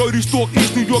 Although these Stork,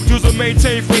 East New York, just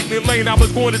maintain Franklin Lane. I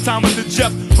was going to Thomas to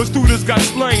Jeff, but students got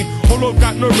slain. Hold up,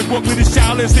 got nervous, walked me to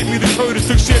Shaolin, hit me to Curtis,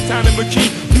 took shit time in McKee.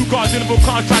 New guard, general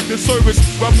contracting service.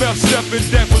 Where Meth, Chef, and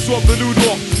Death was off the New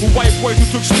York. With white boys who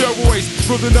took steroids,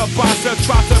 building up biceps,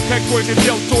 triceps, pectoralis, and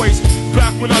deltoids.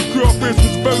 Back when our girlfriends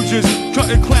was virgins,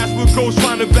 cutting class with ghosts,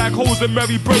 finding black holes in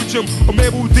Mary Burcham or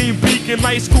Mabel Dean Beacon,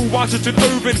 Night School, Washington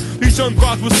Irving. These young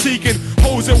guards were seeking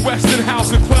hoes in Weston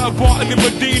House and Cloud Barton in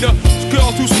Medina.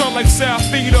 Girls who sound like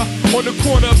Safina on the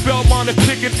corner of Belmont and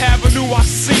Pickett Avenue. I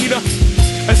seen her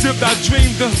as if I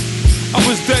dreamed her. I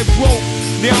was dead broke.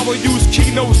 Now I use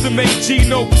keynotes to make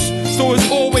G-notes, so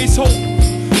it's always hope.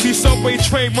 See subway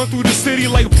train run through the city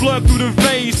like blood through the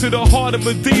veins to the heart of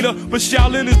Medina, but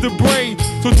Shaolin is the brain.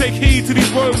 So take heed to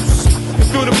these words and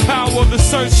feel the power of the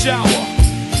sun shower.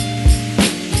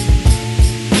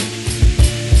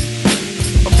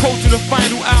 Approaching the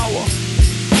final hour.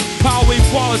 Power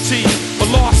equality, but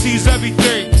law sees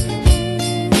everything.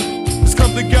 Let's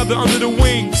come together under the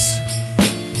wings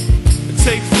and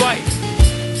take flight.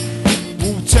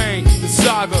 Wu-Tang, the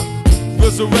saga,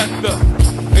 Resurrector,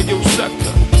 and your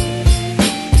sector.